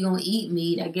guess if you're going to eat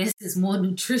meat, I guess it's more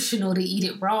nutritional to eat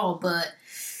it raw. But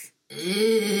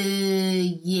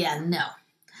yeah, no.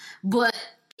 But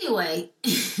anyway,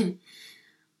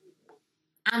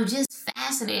 I'm just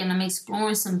fascinated, and I'm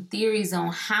exploring some theories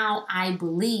on how I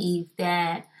believe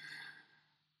that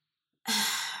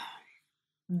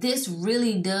this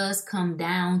really does come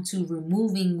down to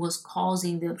removing what's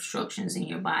causing the obstructions in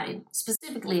your body,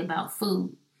 specifically about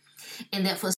food. And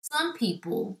that for some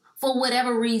people, for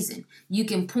whatever reason, you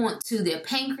can point to their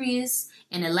pancreas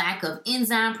and a lack of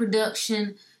enzyme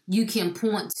production. You can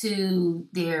point to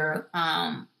their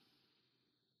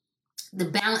the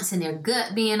balance in their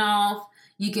gut being off.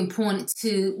 You can point it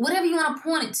to whatever you want to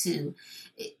point it to.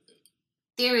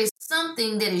 there is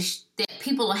something that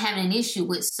people are having an issue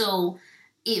with. So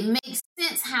it makes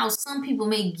sense how some people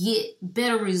may get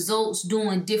better results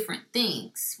doing different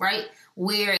things, right?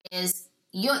 Whereas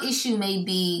your issue may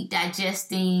be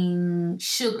digesting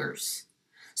sugars.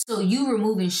 So you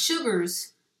removing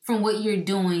sugars from what you're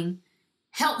doing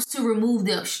helps to remove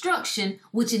the obstruction,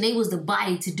 which enables the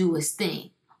body to do its thing.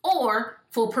 Or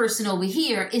for a person over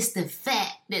here, it's the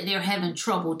fat that they're having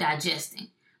trouble digesting,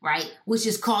 right? Which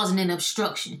is causing an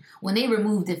obstruction. When they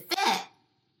remove the fat,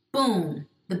 boom,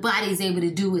 the body is able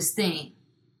to do its thing.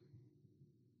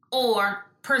 Or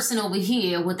person over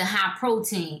here with the high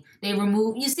protein, they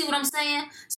remove, you see what I'm saying?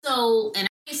 So, and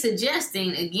I'm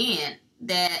suggesting again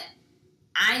that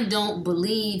I don't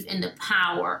believe in the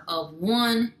power of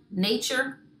 1,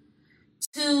 nature,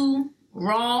 2,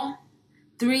 raw,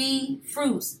 3,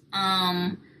 fruits.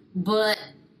 But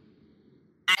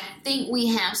I think we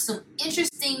have some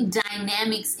interesting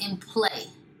dynamics in play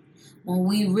when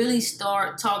we really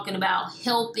start talking about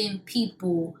helping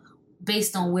people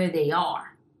based on where they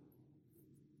are.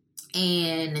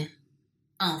 And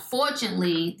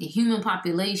unfortunately, the human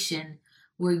population,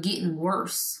 we're getting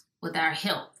worse with our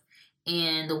health.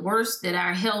 And the worse that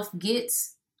our health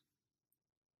gets,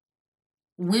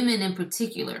 women in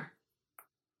particular,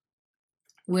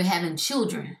 we're having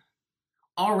children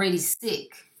already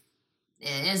sick.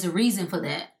 There's a reason for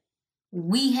that.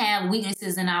 We have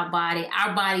weaknesses in our body.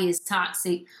 Our body is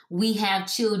toxic. We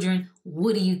have children.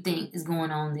 What do you think is going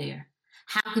on there?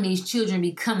 How can these children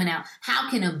be coming out? How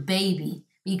can a baby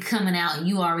be coming out and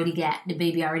the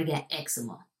baby already got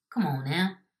eczema? Come on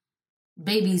now.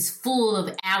 Baby's full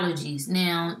of allergies.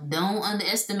 Now, don't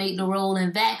underestimate the role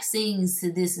in vaccines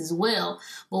to this as well.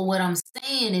 But what I'm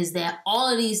saying is that all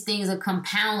of these things are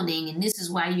compounding, and this is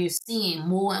why you're seeing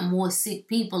more and more sick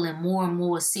people and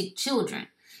more sick children.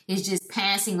 It's just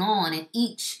passing on, and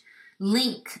each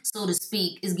link, so to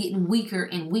speak, is getting weaker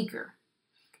and weaker.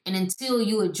 And until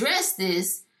you address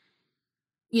this,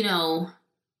 it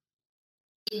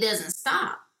doesn't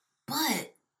stop.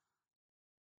 But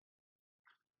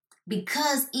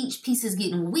because each piece is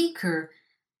getting weaker,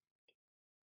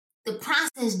 the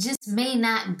process just may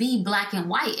not be black and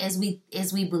white as we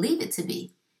believe it to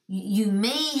be. You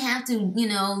may have to,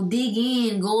 dig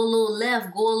in, go a little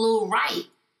left, go a little right,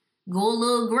 go a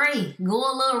little gray, go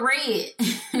a little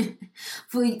red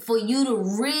for you to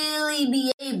really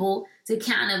be able to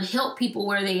kind of help people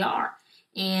where they are.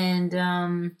 And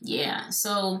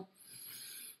so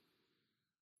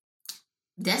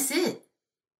that's it.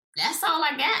 That's all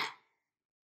I got.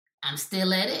 I'm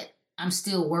still at it. I'm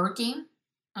still working.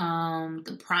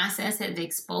 The process has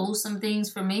exposed some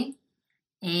things for me,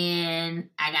 and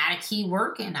I gotta keep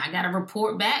working. I gotta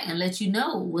report back and let you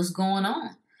know what's going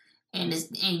on. And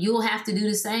you'll have to do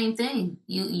the same thing.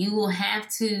 You will have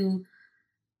to,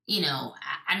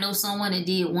 I know someone that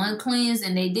did one cleanse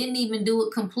and they didn't even do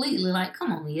it completely. Like,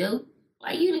 come on, yo.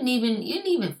 Like you didn't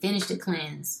even finish the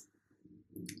cleanse.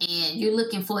 And you're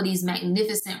looking for these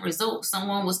magnificent results.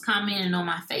 Someone was commenting on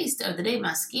my face the other day,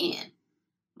 my skin.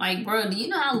 Like, bro, do you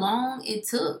know how long it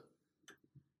took?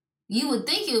 You would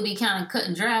think it would be kind of cut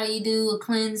and dry. You do a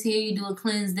cleanse here, you do a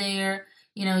cleanse there.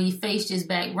 Your face just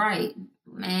back right.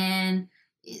 Man,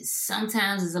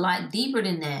 sometimes it's a lot deeper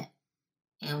than that.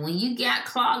 And when you got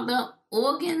clogged up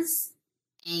organs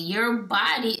and your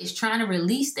body is trying to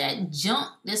release that junk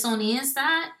that's on the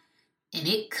inside, and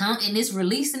it's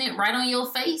releasing it right on your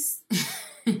face,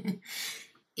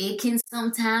 it can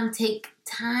sometimes take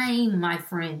time, my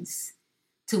friends,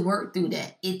 to work through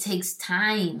that. It takes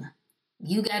time.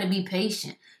 You got to be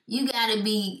patient. You got to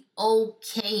be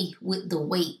okay with the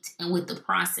wait and with the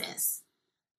process.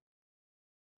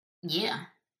 Yeah.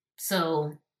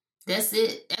 So that's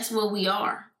it. That's where we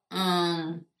are.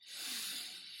 And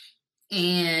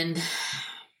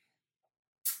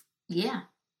yeah.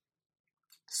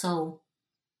 So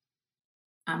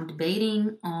I'm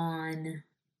debating on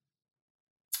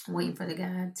waiting for the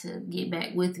guy to get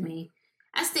back with me.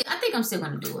 I think I'm still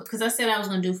going to do it because I said I was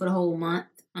going to do it for the whole month.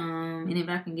 And if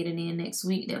I can get it in next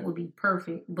week, that would be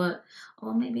perfect. But,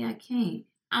 maybe I can't.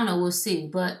 I don't know. We'll see.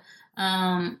 But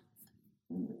the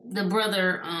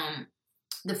brother,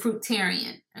 the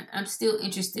fruitarian, I'm still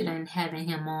interested in having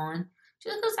him on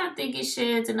just because I think it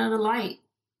sheds another light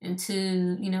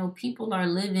into, people are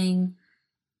living,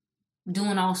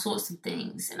 doing all sorts of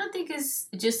things. And I think it's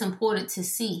just important to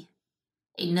see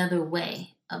another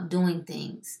way of doing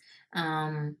things.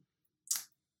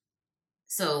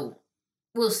 So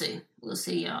we'll see. We'll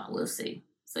see, y'all. We'll see.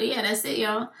 So yeah, that's it,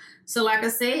 y'all. So like I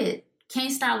said,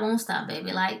 can't stop, won't stop,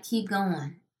 baby. Like, keep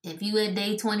going. If you at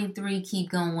day 23, keep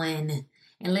going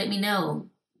and let me know.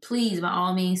 please, by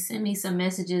all means, send me some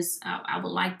messages. I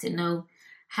would like to know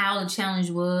how the challenge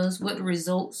was, what the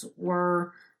results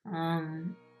were,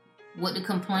 what the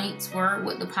complaints were,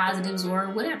 what the positives were,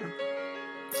 whatever.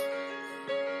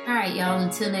 All right, y'all.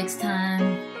 Until next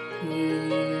time,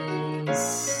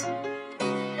 peace.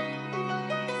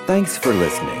 Thanks for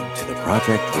listening to the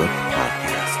Project Rook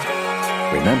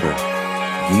podcast. Remember,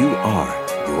 you are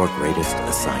your greatest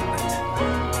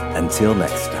assignment. Until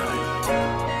next time.